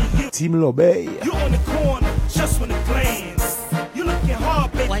 Team Lobey. You on the corner just when it glance. You looking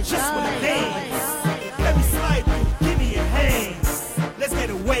hard, baby, just when it dance. Let me slide through, give me your hands. Let's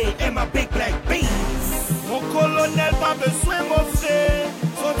get away in my big black beans. Mon colonel pas besoin mon frère.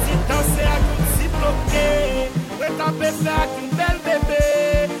 Son petit danser à un petit bloqué. Ouais t'as fait avec une belle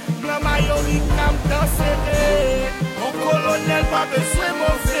bébé. Blanc maillot il cam danser. Mon colonel pas besoin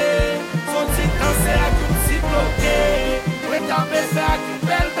mon frère. Son petit danser à un petit bloqué. Ouais t'as fait avec une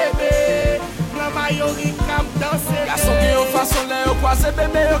belle bébé. Blanc maillot il cam danser. Garçon qui en façon là yo croise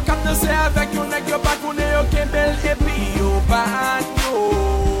bébé yo cap danser avec un nèg yo pas connaît yo kembel et puis yo bad yo.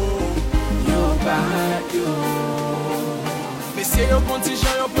 Yo bad yo. Messieurs yo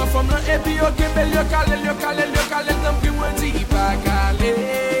contingent yo prend forme là et puis yo kembel yo calé dans qui moi dit pas calé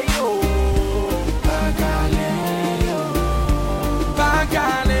yo. Pas calé yo. Pas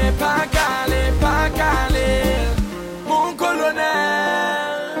calé, pas calé, pas calé. Mon colonel.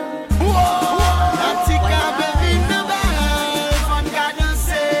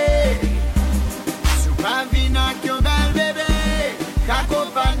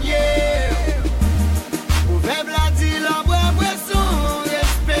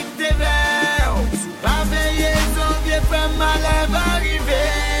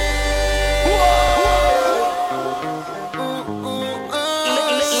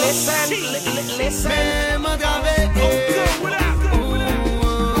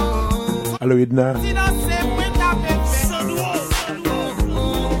 Hello Edna.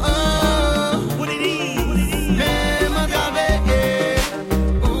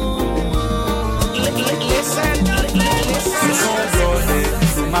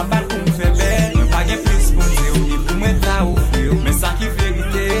 Ma balle pour me faire belle, pas de plus pour me dire, pour me ta offrir, mais ça qui fait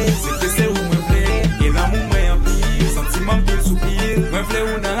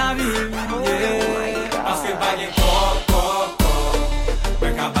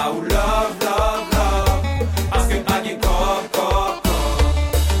ba ou love, love, love. Parce que pas de corps.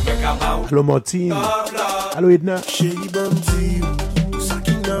 Mwen ka ba ou Allô Martine. love, love. Allô Edna. Chéri bandi, ça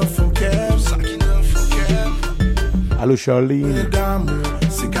qui n'en faut qu'elle, ça qui n'en faut qu'elle. Allô Charline.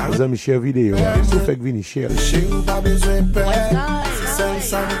 C'est Les carré. amis chers vidéo. Sou fait que vini cher. Chéri ou pas besoin de peur. C'est celle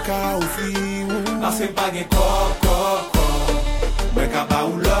ça nous ka offrir. Parce que pas de corps. Mwen ka ba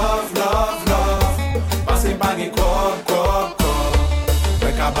ou love, love, love. Parce que pas de corps.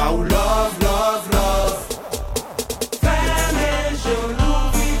 Mwen ka ba ou love, love, love. Femme jolou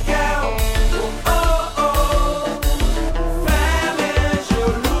vigel. Oh, oh. Femme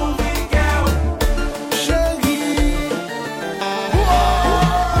jolou vigel. Chéri.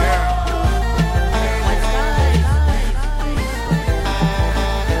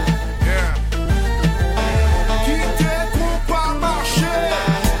 Quitter pour pas marcher.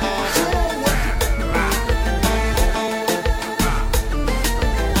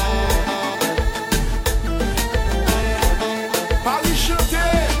 Paris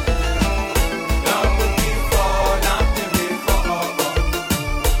chanter.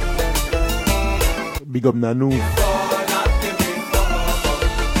 Big up Nanou.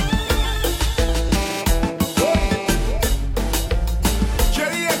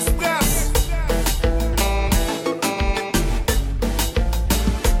 Jerry Express.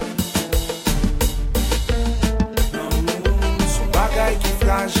 Son bagay qui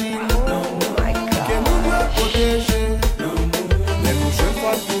fragile. Que nous doit protéger. Mais nous jeunes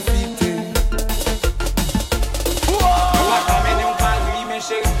faut profiter. Pas qu'à mener un pari, mais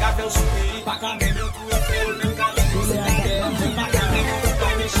chéri, qu'a fait au sourire. Pas qu'à mener un coup et faire le même carré. Pas qu'à mener un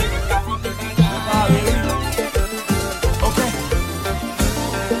pari, mais chéri, qu'a fait le même carré.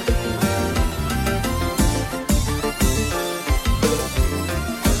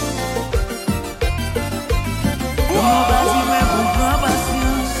 Mon basi mais pour grand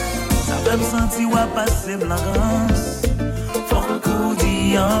patience, ça fait me sentir ou passer blaguance. Faut qu'on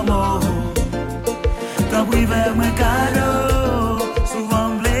dit un mot. Quand privé moi cadeau, souvent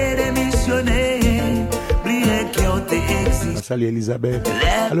blé démissionner, oublier que t'es existe. Salut Elisabeth.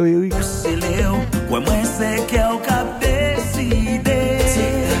 Allô Eric. C'est Léo, ouais moi c'est qu'elle cap décidé.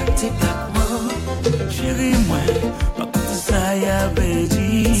 Tic tac moi, chérie moi, pas tout ça y a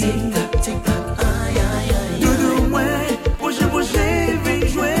dit. Tic tac aïe aïe aïe. Doudou moi, bouger, viens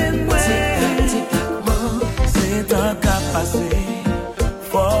joindre moi. Tic tac moi, c'est un cap passé.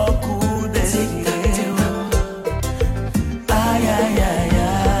 Faut coup décidé. Aïe aïe aïe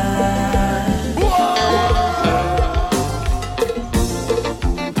aïe.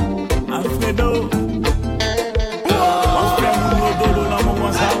 Alfredo.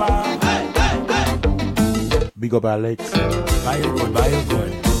 Big up Alex.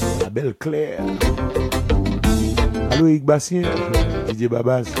 La belle Claire. Allô Yves Bastien. Didier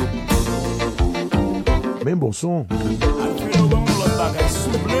Babas. Même bon son.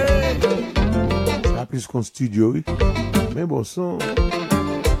 Ça a plus qu'un studio, oui. Même bon son.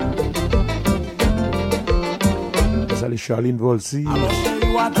 Ça les Charline Volsi.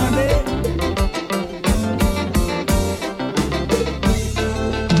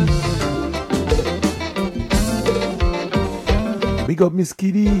 Big up Miss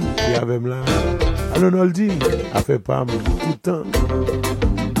Kiddy, qui est avec moi là. Allô Noldine, a fait pas tout le temps.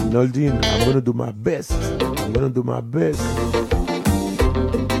 Noldine, I'm gonna do my best.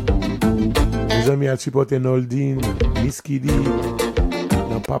 Les amis à supporter Noldine, Miss Kiddy,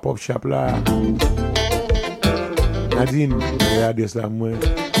 dans pop-up shop là. Nadine, regardez ça moi.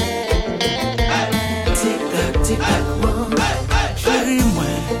 Tic-tac, chérie moi,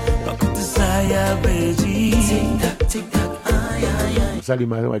 pas que tout ça y a bédi. Tic-tac, aïe aïe aïe. Salut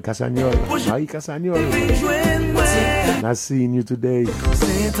Marie Cassagnol. Marie Cassagnol. Nice seeing you today.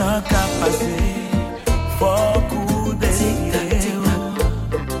 C'est un cas passé, beaucoup décidé.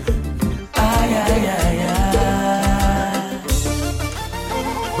 Aïe aïe aïe aïe.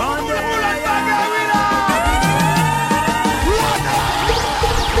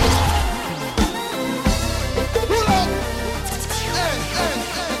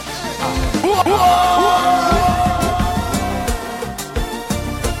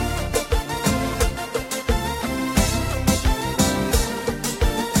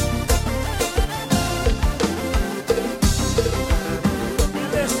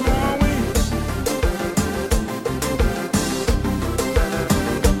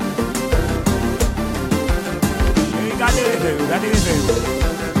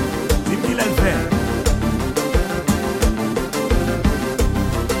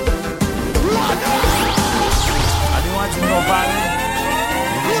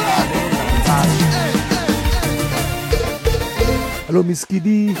 Allô, Miss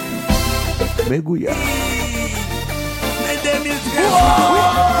Kiddy. Megouya.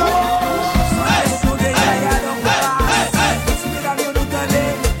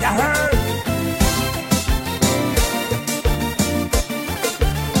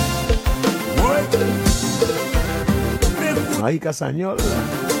 Maï Casagnol.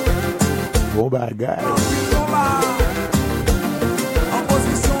 Bon bagay. En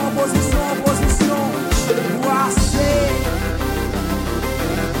position. Voici.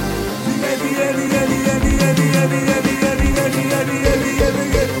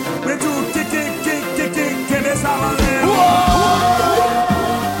 Mais tout kick, les salariés. Oh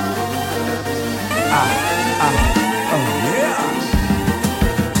yeah.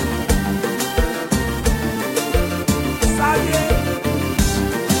 Ça y est.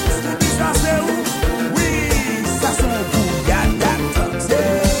 Ça c'est où? Oui, ça sont vous, gars,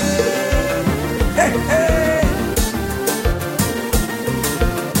 hey, hey.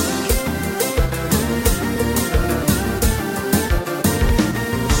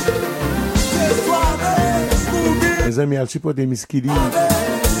 Mes amis, elle supporte Miss Kiddy,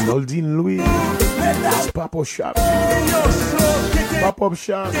 Noldine Louis, Pop-Up Shop. Pop-Up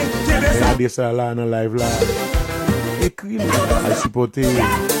Shop. Regardez ça là dans live là. Écrit, elle supporte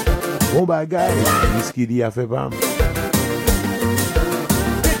bon bagay, Miss Kiddy a fait pas.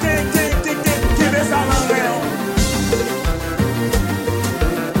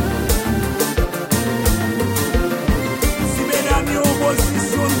 Si mesdames en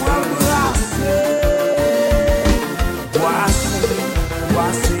position pour embrasser.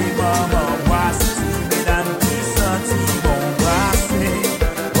 Voici maman, voici mesdames qui sentent bon brasser.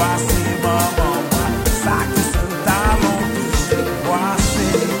 Voici maman, ça qui sont talons.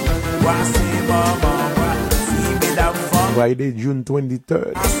 Voici maman, voici mesdames femmes. Friday, June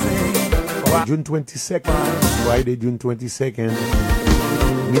 23rd. June 22nd. Friday, June 22nd.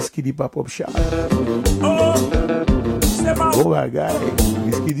 Miss Kiddy Pop-Up Shop. Oh, c'est ma bon bagay,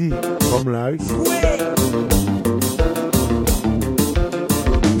 Miss Kiddy, comme là.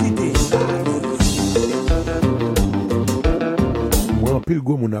 Pile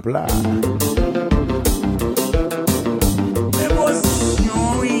go mon apla. Émotion,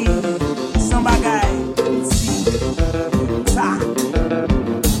 oui, sans bagaille, si, ça,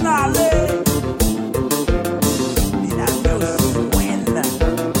 n'allez, il a fait aussi moine.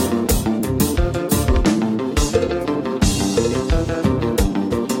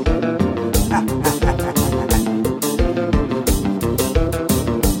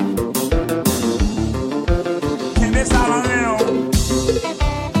 Qu'est-ce que ça va faire?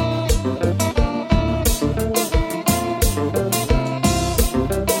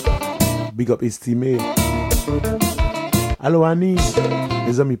 Big up estimé. Allô Annie,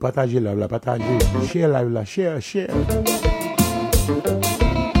 les amis, partagez la partagez. Share live la, share.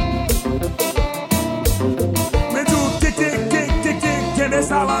 Mais tout kick, des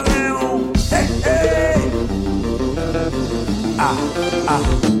salariés. Hey, hey. Ah.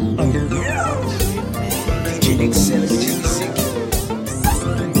 DJ Excel, music.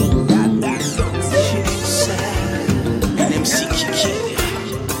 MC Kiki.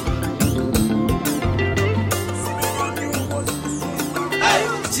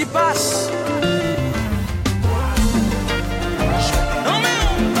 T'y passes. Non mais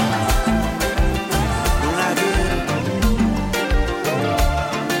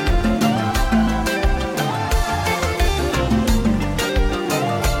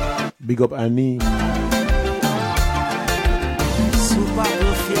Big up Annie. Super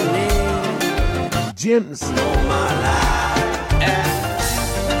profilé. James.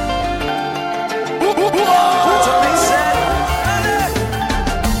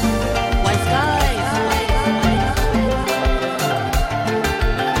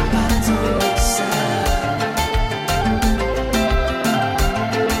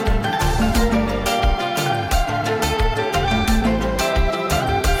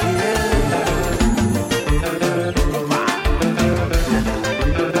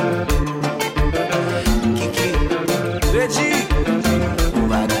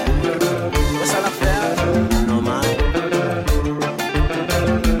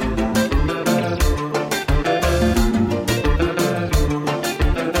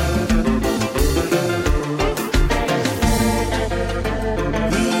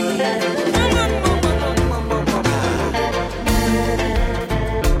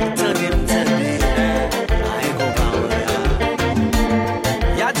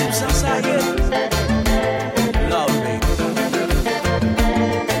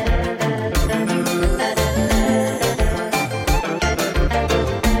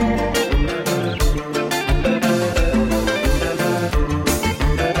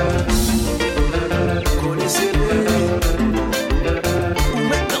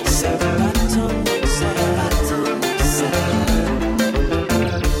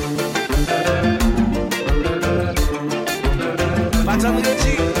 Big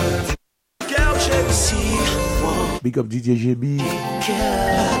up DJ JB.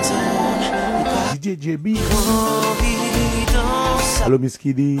 DJ JB. Hello Miss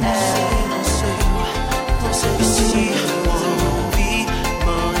Kiddy.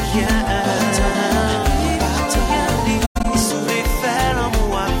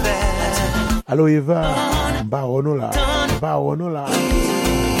 Hello Eva. Baronola.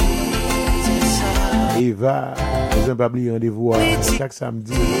 Eva, vous pas oublier rendez-vous chaque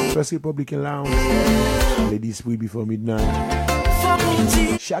samedi, First Republican Lounge, Ladies Free Before Midnight.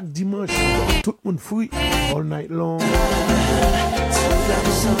 Chaque dimanche, tout le monde free, all night long.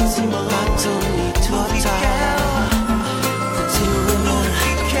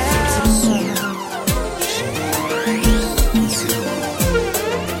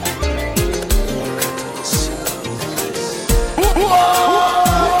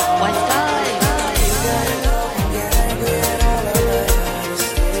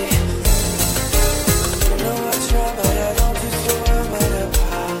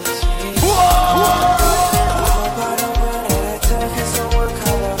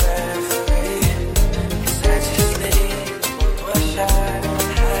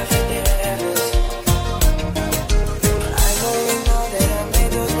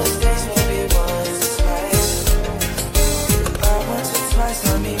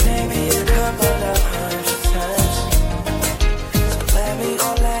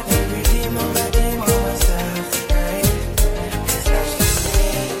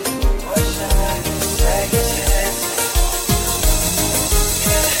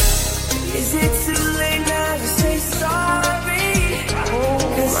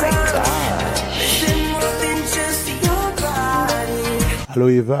 Hello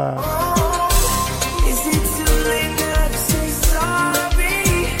Eva.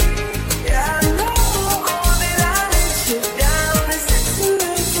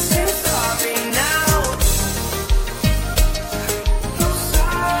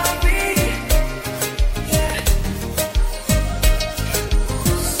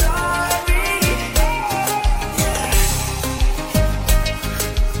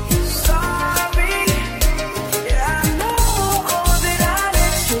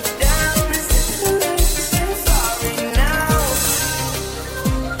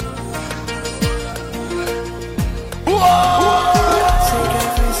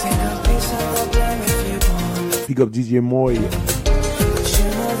 Big up DJ Moy.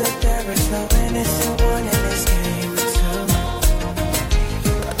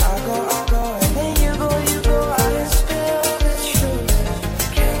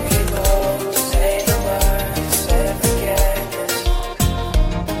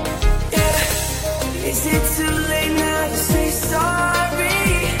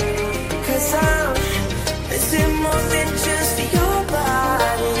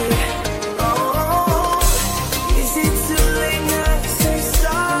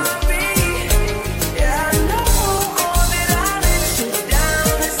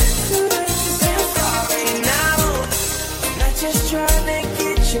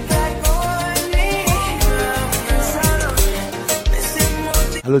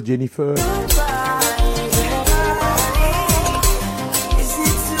 Hello Jennifer.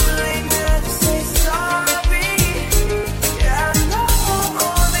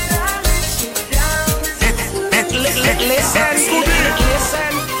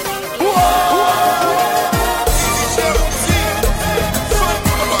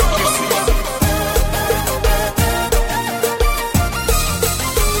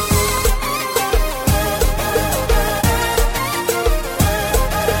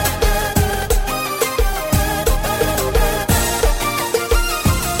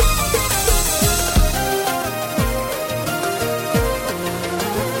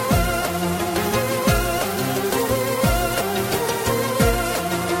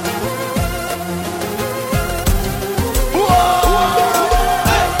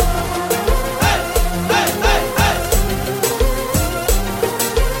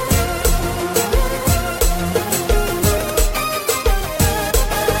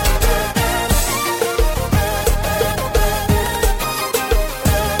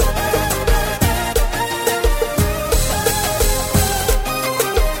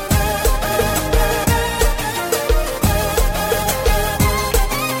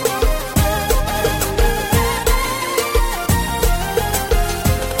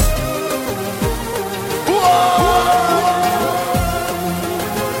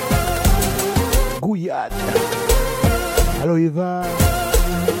 Hello Eva.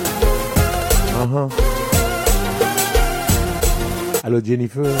 Hello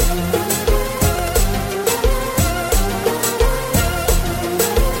Jennifer.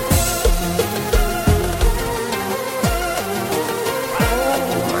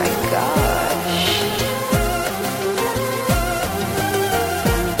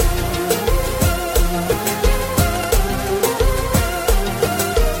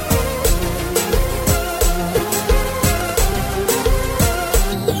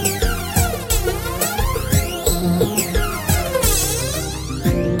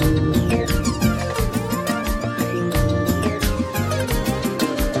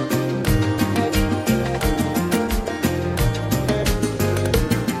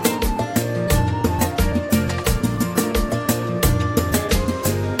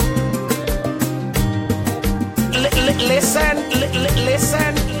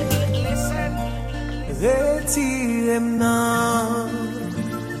 retirem nan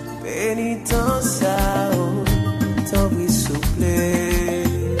pénitence t'en prie souple.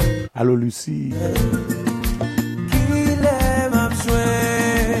 Allô Lucie. Qu'il aime à besoin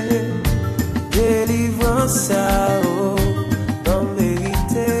délivrance en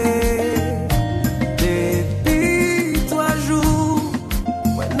vérité. Depuis 3 jours,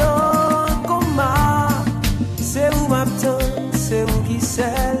 moi non comment c'est où m'attend, c'est où qui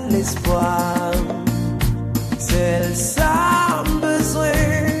c'est l'espoir. C'est ça besoin,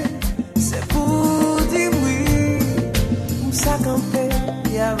 c'est pour dire oui, pour ça camper,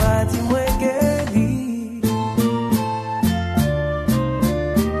 y a pas dit moi guéri.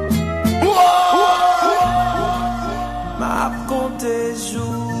 M'a compté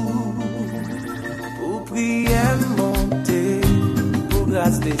jour pour prier monter, pour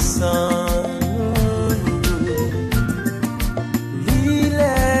grâce descendre. Il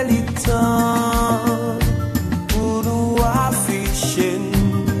est le temps pour nous afficher,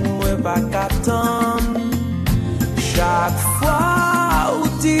 moi pas qu'attendre. Chaque fois où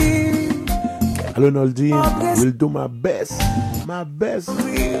dit Allô Noldine, will do my best. My best.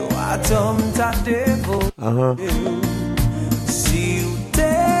 Si ou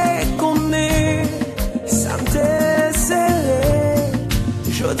te connais, ça m'te serré.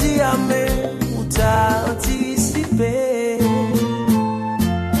 Jodi à me ou t'a anticipé.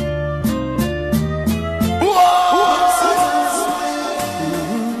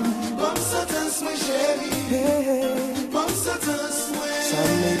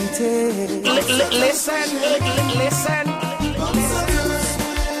 Listen.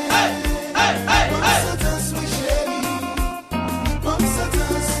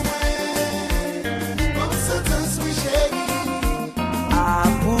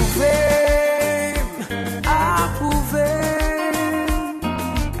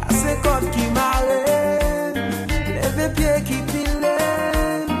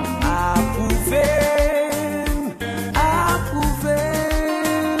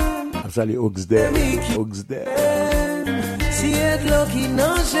 Salut Oxdale. Si est l'eau qui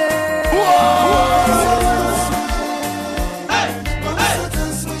nage.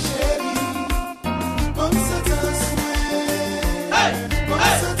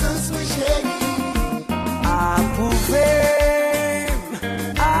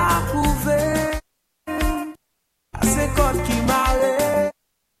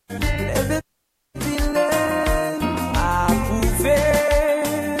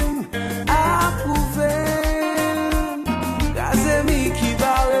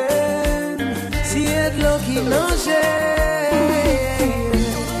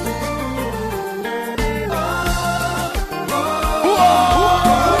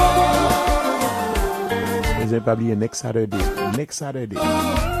 Probably next Saturday,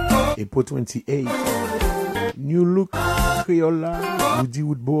 April 28. New look, Crayola, Woody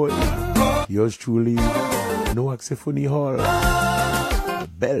Wood Boy, yours truly, Noah Symphony Hall,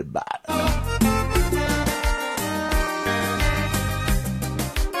 Bell Bad.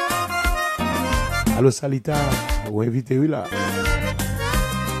 Allô Salita, ou invité là.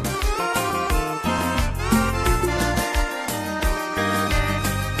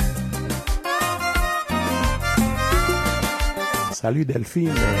 Salut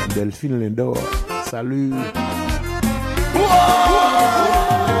Delphine Lindor. Salut.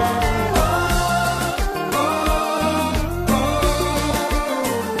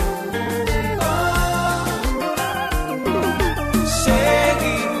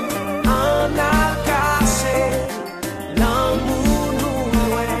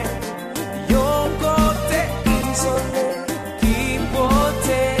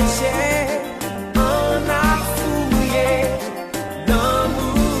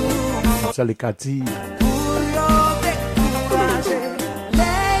 Salut Cathy.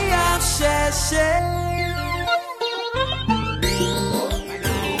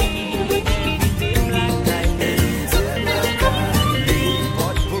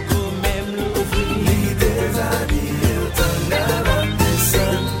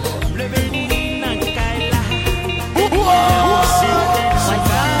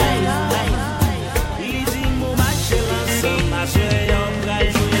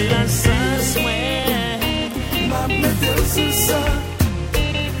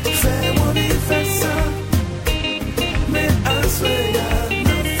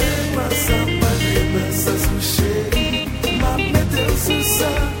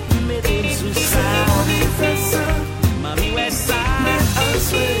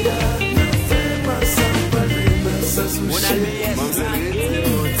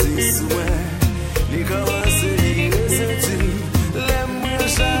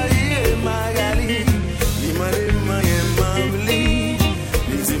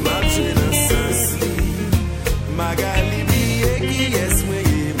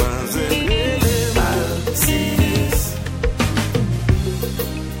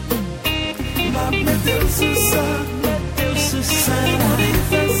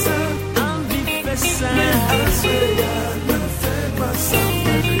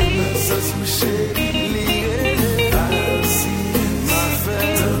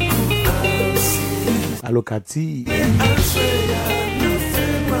 Allo Cathy.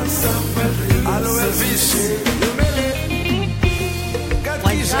 Allo Elvis.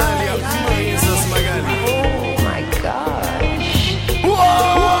 Cathy Charlie, Jesus Magali. Oh my gosh.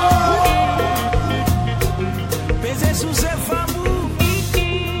 Pesez sous ses fameux,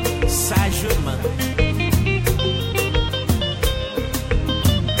 sagement.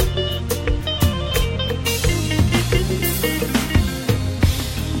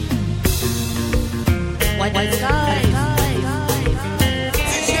 White sky.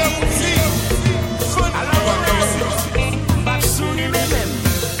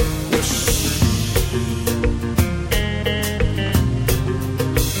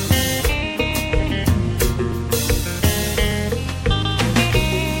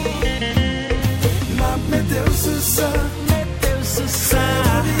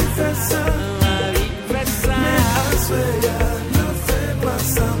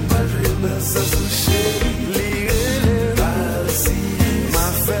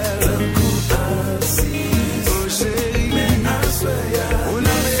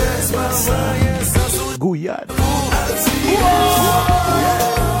 Gouillade.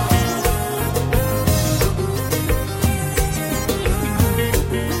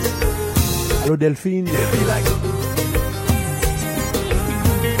 Allo Delphine.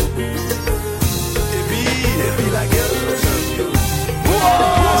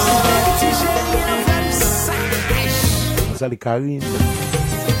 Salut Karine.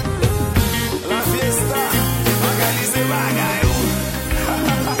 La fiesta, organize bagay.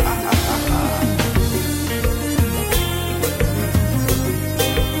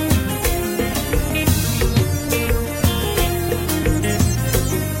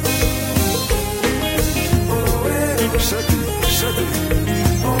 Chate,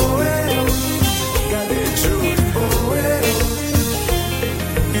 oh gade chou, oh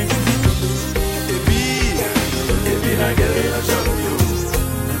et puis la gueule la champion.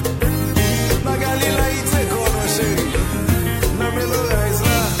 Magali la ite kono chéri, na melodize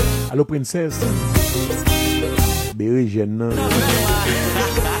la. Allo Princesse. Berry jeune.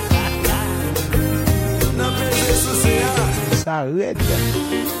 Na pese sou se a. Ça arrête.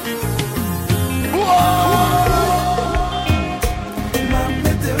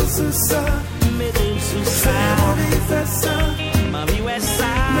 Sous ça, mami fait ça, mami ouais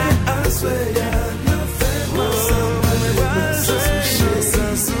ça, mais à soya, n'a fait pas ça,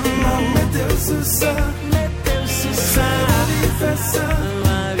 mettez sous ça, mami fait ça,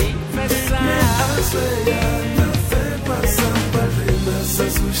 mais à soya, n'a fait pas ça, pas de ça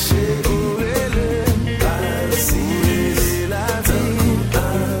souché, assis, la vie,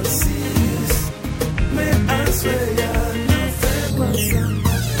 assis, mais à soya, n'a fait pas ça.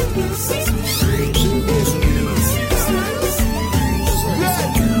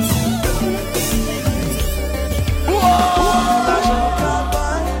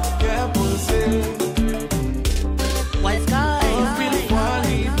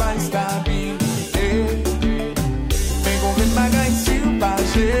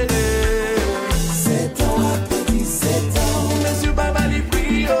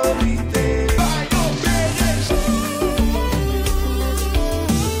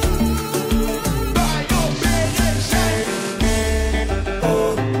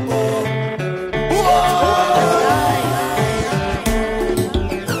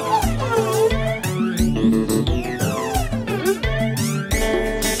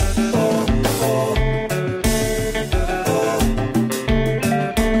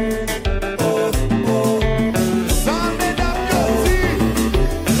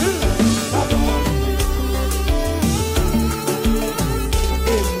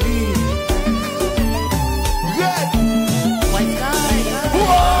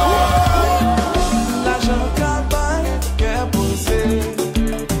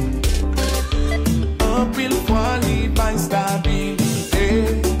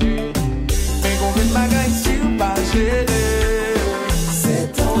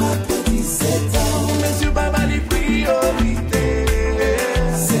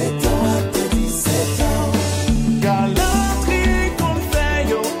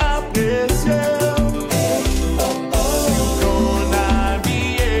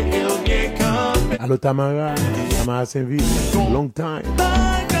 Allo Tamara Saint-Ville, long time.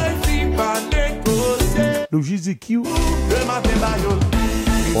 Louis Q.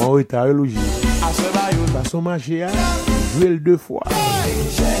 Bon retard, Louis. Passons marché à jouer 2 fois.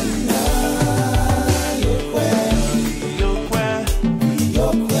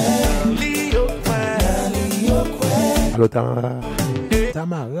 Allo Tamara.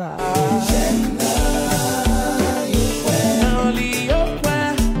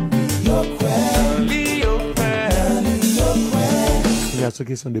 c'est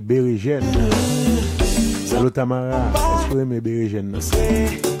question de Bérégène. Allô Tamara, est-ce que vous aimez Bérégène?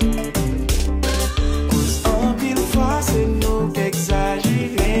 En pile fois, c'est nous qui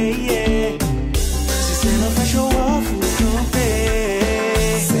exagérons. Si c'est notre show off, faut tromper.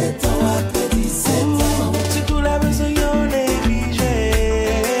 7 ans après 17 ans. Si tout la besoin, y'en négligé.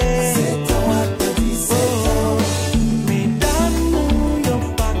 7 ans après 17 ans. Mesdames, nous, y'en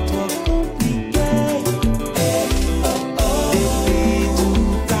pas trop compliqué. Et puis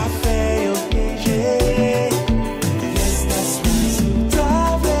tout à fait, y'en piégé.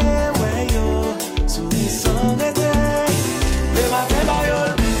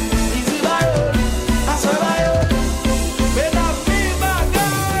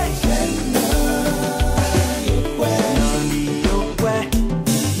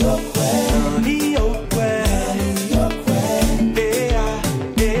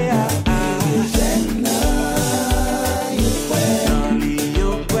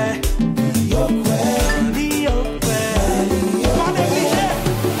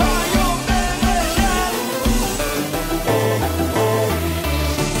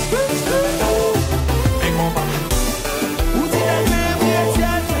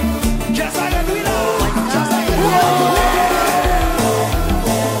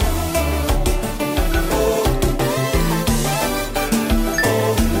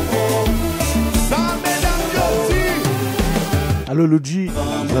 Allô Luigi,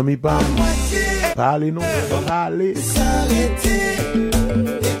 amis Pam, parlez non, parlez.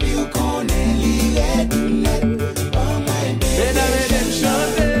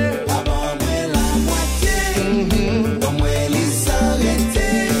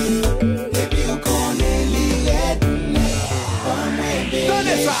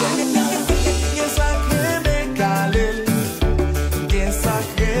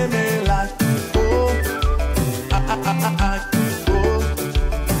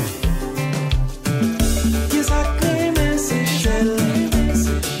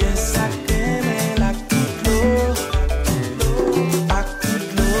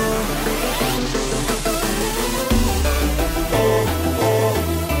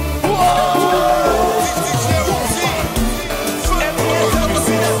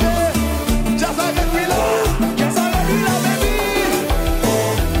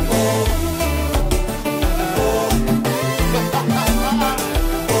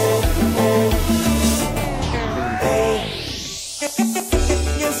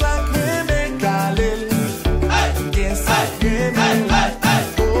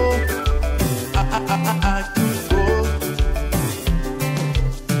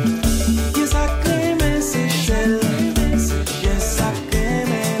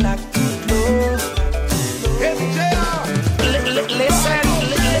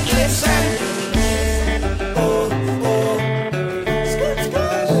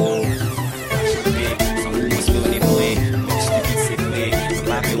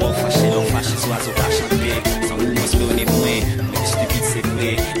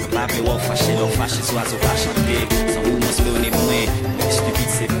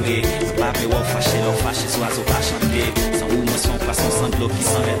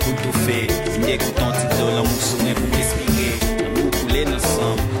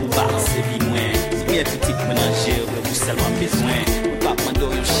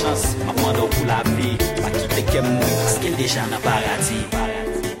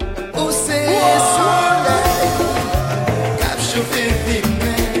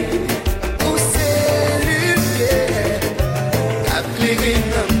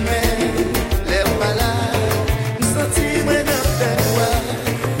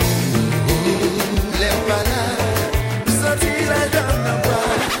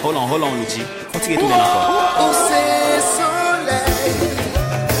 Hold on, Luigi. Continue tout encore. Où c'est soleil,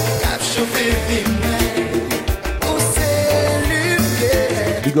 cap chauffé vimé. Où c'est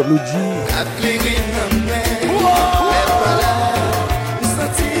lumière, Big up Luigi. cap clairé dans mer. Lève pas là, nous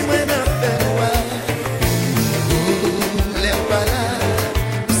sentis moins dans fait noir. Lève pas là,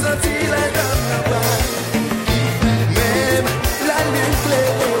 nous sentis la dame en bas. Même la lune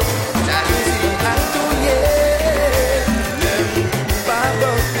claire, jalousie a touillé. Lève pas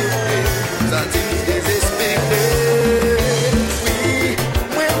bon.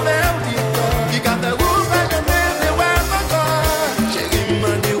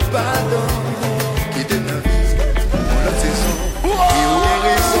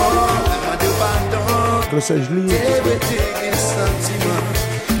 Clossage libre.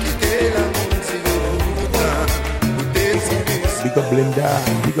 Big up Blenda,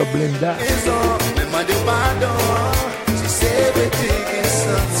 big up Blenda.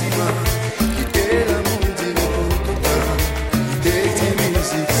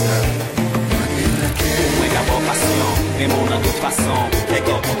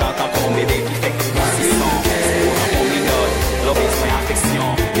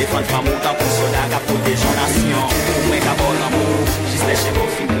 Défendre femme ou tant qu'on soldat qui protège la nation. Ou moins qu'à bon l'amour, juste les chevaux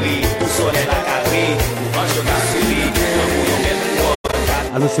finis. Pour soleil la carré, pour ange de gasserie. L'amour yon bel pouvoir.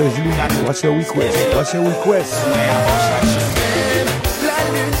 Allô, c'est Julie, what's your request? What's your request? La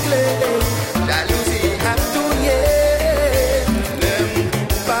lune claire, jalousie a tourné. L'aime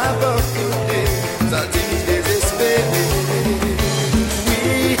pas beaucoup, senti désespéré.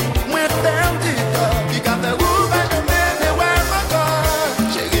 Oui, moi perdu temps, puis quand t'as ouvert le bébé, ouais, encore.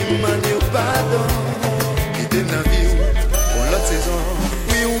 Chérie, m'en dit pardon, quitter la vie pour l'autre saison.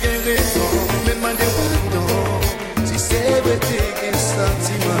 Oui, on gagne raison, mais m'en dit pardon. Si c'est vrai, t'es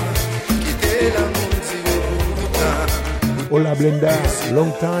sentiment, quitter l'amour. Hola Blenda,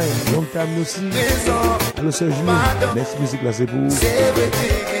 long time no see. Allô c'est Julie, next music là c'est pour C'est vrai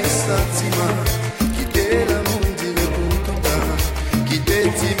que sentiment, quitter l'amour dire pour tout le temps, quitter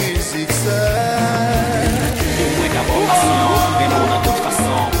tes musiques ça. Moi d'abord mais bon dans toute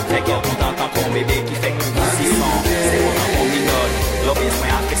façon, fait qu'elle content comme bébé qui fait que nous assistons. C'est bon dans mon minole, l'homme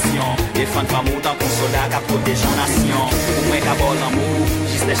besoin affection, défendre femme ou tant qu'on soldat qui protège la nation. Moi d'abord l'amour,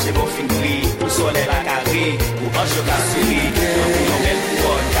 juste les chevaux finis, pour soleil la carré, pour ange de gasserie. L'amour yon bel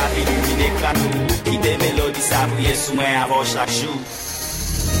pouvoir, qui illumine la nous, qui des mélodies ça brille sous moi avant chaque jour.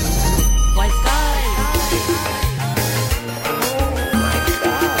 White sky.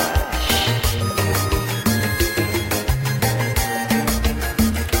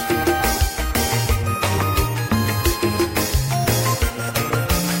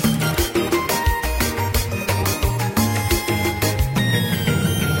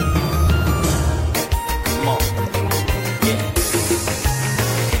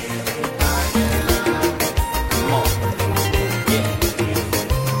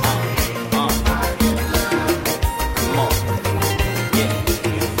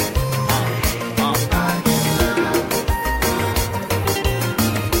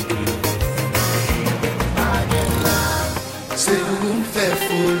 C'est vous me faire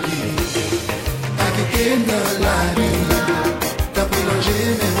folie, pas quitter dans la vie, t'as prolongé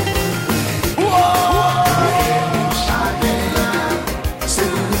même. C'est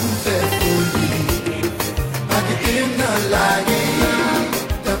vous me faire folie, pas quitter dans la vie,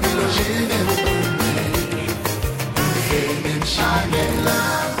 t'as prolongé même. Même Chanel,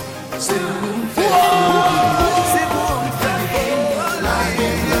 c'est vous me faire folie, c'est vous me faire folie dans la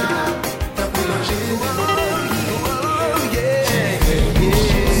vie, t'as prolongé même.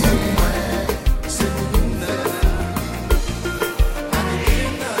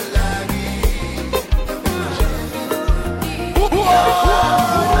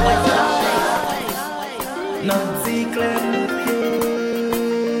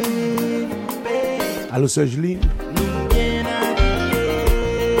 Allô c'est Julie.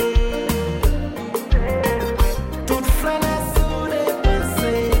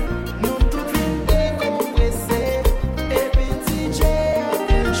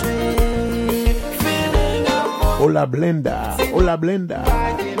 Hola Blenda, hola Blenda.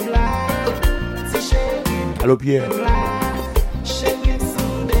 Allô Pierre.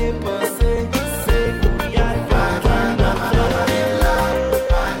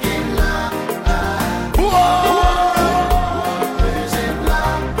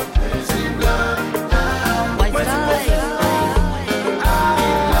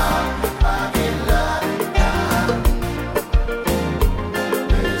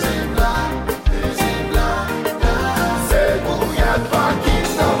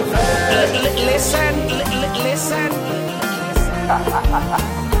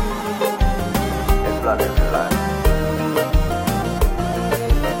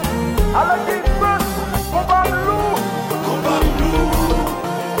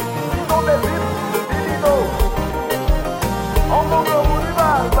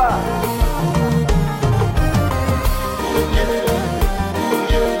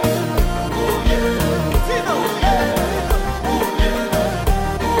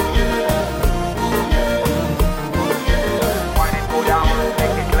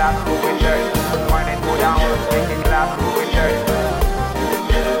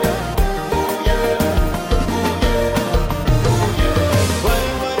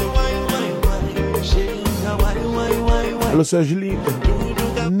 Allô, c'est Julie.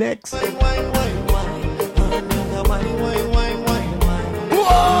 Next.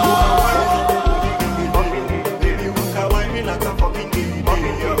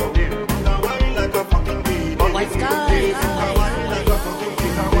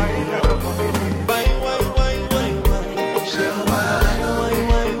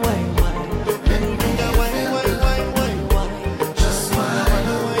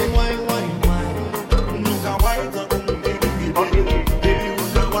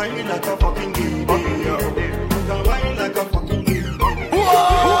 like a fucking baby. Don't whine like a fucking baby.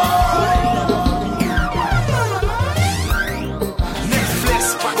 Netflix,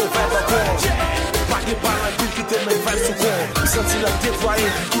 pas de verre encore. Pas de parapluie qui te met vers sous corps. Senti la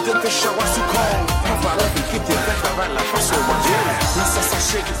déployer, qui te fait chawa sous corps. Pas parapluie qui te fait travailler la façon mondiale. Là ça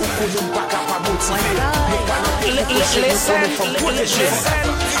sachet, ou qu'on n'aime pas capable de motiver. Mais pas non plus, on est femme protégée.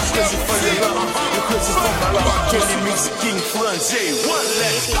 Après you for your love, because you for my love. Kenny Mix, King Franzé, one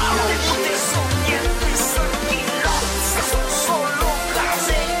leg.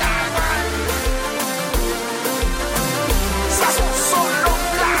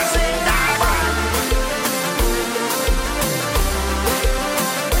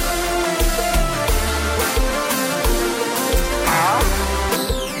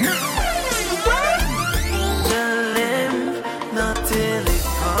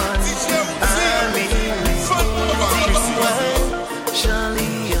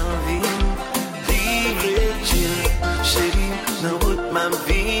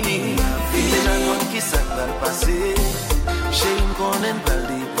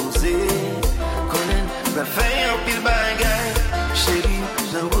 Fais un pile bagay, chérie,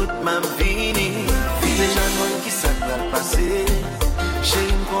 j'en route ma vini. Les gens qui savent le passé,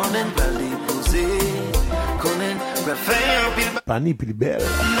 chérie, qu'on aime pas les poser. Qu'on aime, fais un pile bagay. Pani plus belle.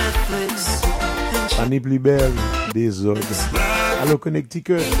 Pani plus belle des autres. Allô,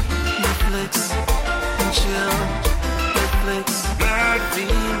 Connecticut. Netflix, chill. Netflix, ma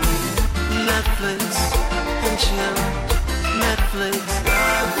vini. Netflix, chill. Netflix, ma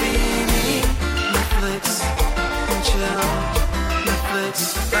vini. Netflix, and chill. Netflix,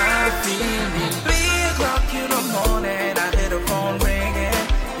 Martini. 3 o'clock in the morning, I hear the phone ringing.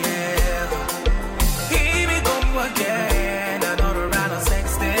 Yeah, here we go again. Another round of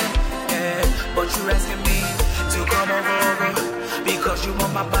sexting. Yeah, but you're asking me to come over because you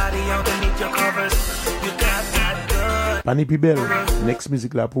want my body underneath your covers. You got that good. Pani plus belle. Next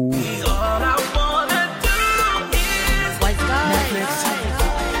music là pour. All I wanna do is Netflix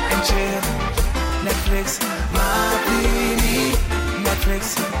and chill. Netflix, my baby.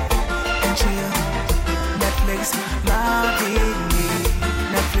 Netflix and chill. Netflix, my baby.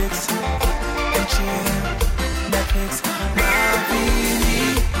 Netflix and chill. Netflix, my baby.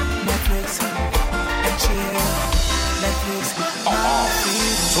 Netflix and chill. Netflix, my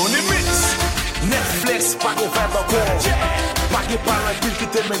baby. Tony Mix, Netflix, pas de verre encore. Pas de parapluie qui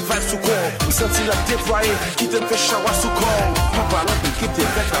te met vers sous corps. Senti la déployer, qui te fait chawa sous corps. Pas parapluie qui te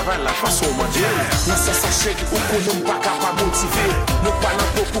fait travailler la façon mondiale. Là ça sachet, ou qu'on n'aime pas capable de motiver. Nous parlons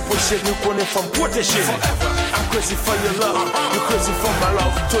beaucoup pour chez nous qu'on est femme protégée. I'm crazy for your love, you crazy for my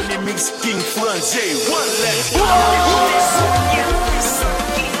love. Tony Mix, King Franzé, one leg.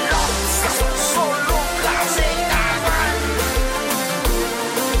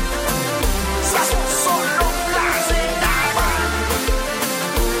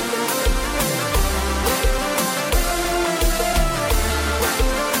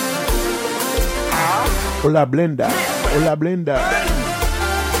 Hola Blenda. Hola Blenda.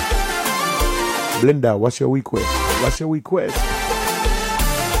 Blenda, what's your request? What's your request?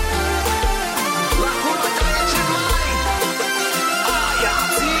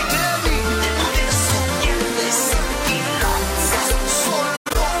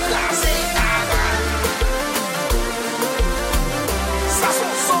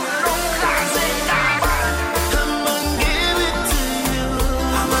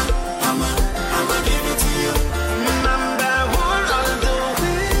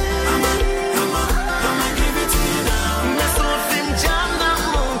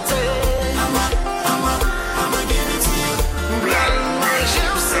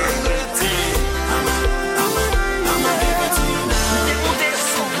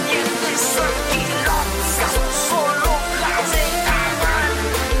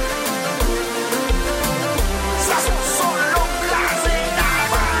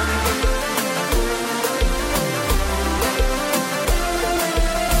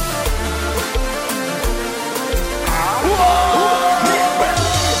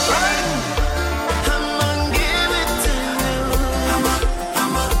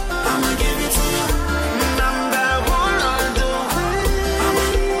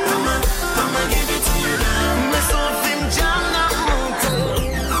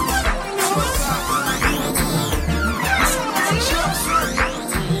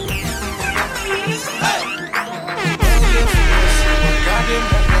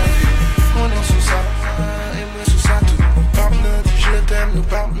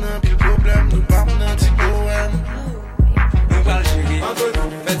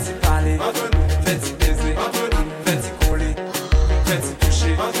 Faites-y parler, faites-y baiser, faites-y coller, faites-y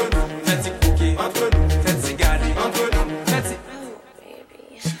toucher.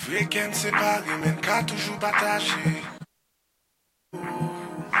 les ken séparés, mais qu'à toujours partagé.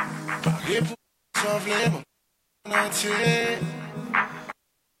 Parler pour sauver mon entier.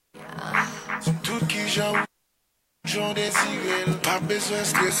 C'est tout qui j'en désiré, pas besoin de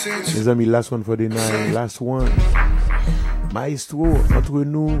stresser. Les amis, last one for the night, last one. Maestro, entre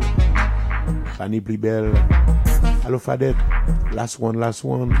nous, Fanny plus belle. Allo Fadet, last one.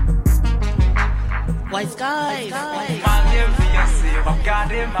 White Sky. Malgré fiancé, m'a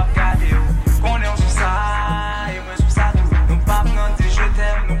regardé, qu'on est en sous ça, et moi sous ça tout. Nous pas non dit je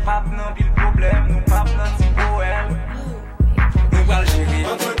t'aime, nous pas non pile problème, nous pas non dit poème. Nous va le gérer,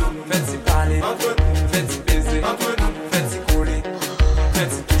 faites-y parler, faites-y baiser, faites-y coller,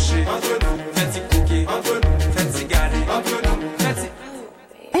 faites-y toucher, faites-y cooker, faites-y garder, faites-y.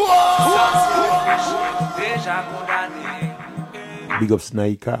 Déjà condamné. Big up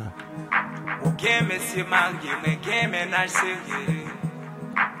Snaika. Ok, messieurs mariés, mais quel ménage sérieux.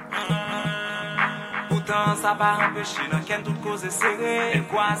 Pourtant, ça va empêcher, dans quelle toute cause est serrée. Elle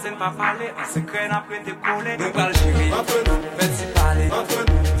quoi, c'est ne pas parler, en secret, après décoller. Nous va le gérer, faites-y parler,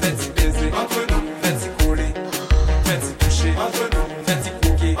 faites-y baiser, faites-y coller, faites-y toucher, faites-y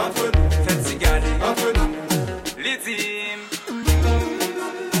cooker, faites-y garder. Les teams.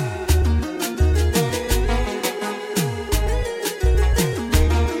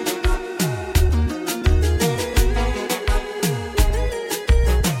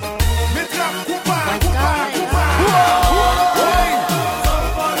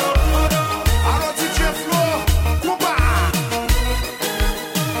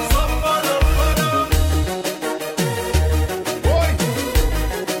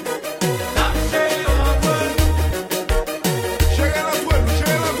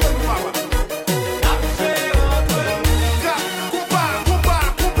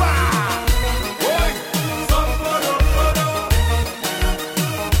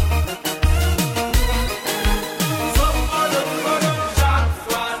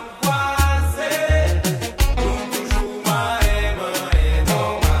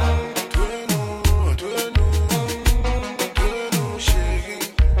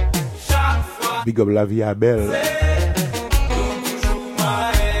 Big up La Vie à Belle.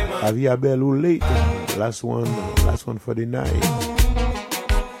 La Vie à Belle ou late. Last one for the night.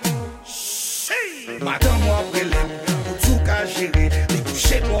 Madame moi brûlé, pour tout qu'à gérer, les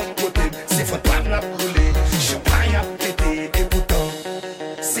coucher de mon côté, c'est faut pas me brûler, champagne à péter, et pourtant,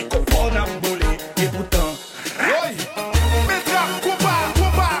 c'est qu'on prend à brûler, et pourtant, oui, Métra, combat,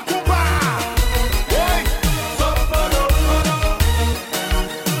 oui,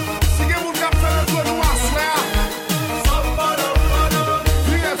 si que vous avez fait le tour de moi,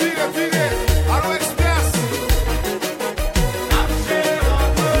 vire, allô express.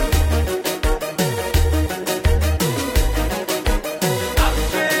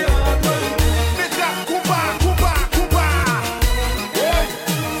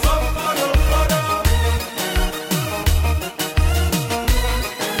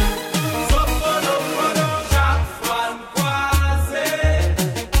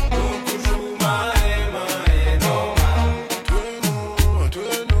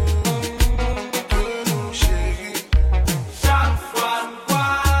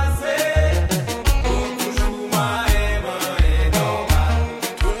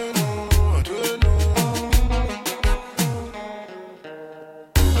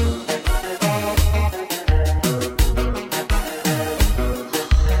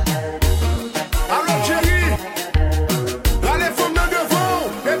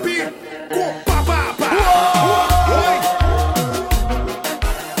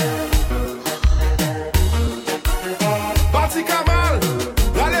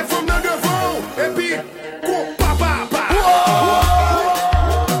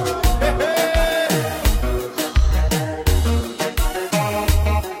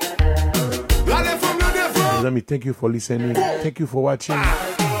 Thank you for listening. Thank you for watching.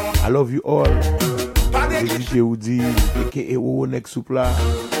 I love you all. Visitez Oudi, aka Next Soupla.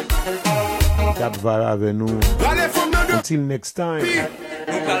 Cap Vara avec nous. Until next time.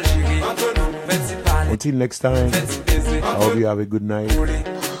 Until next time. I hope you have a good night.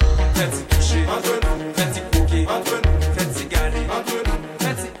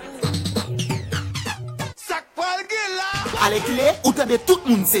 Allez, clé, ou entendez tout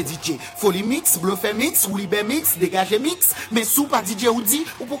le monde c'est DJ. Folie mix, bluffé mix, ou libé mix, dégagé mix, mais sous pas DJ ou dit,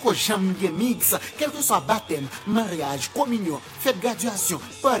 ou pourquoi jamais mix, quel que soit baptême, mariage, communion, fête graduation,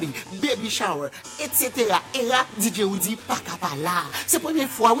 party, baby shower, etc. Et là, DJ ou dit, pas capable là. C'est la première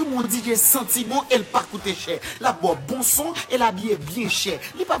fois, oui, mon DJ senti bon, elle pas coûté cher. La boit bon son, et la billet bien cher.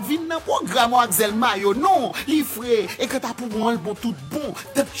 Il pas venu dans le programme Axel Mayo, non, il frais, et quand t'as pour moi, le bon tout bon,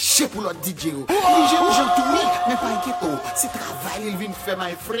 t'es cher pour l'autre DJ. Les gens tout oui, mais pas inquiéto. C'est travail, il vient faire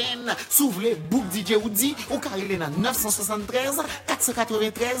my friend. S'ouvre les book DJ Woody, au carré il est dans 973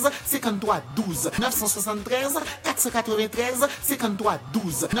 493 53 12. 973 493 53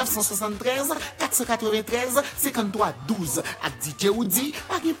 12. 973 493 53 12. Avec DJ Woody,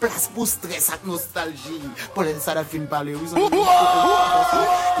 pas de place pour stress avec nostalgie. Pour les ça fin parler, vous avez pour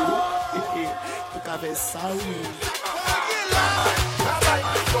faire ça, oui.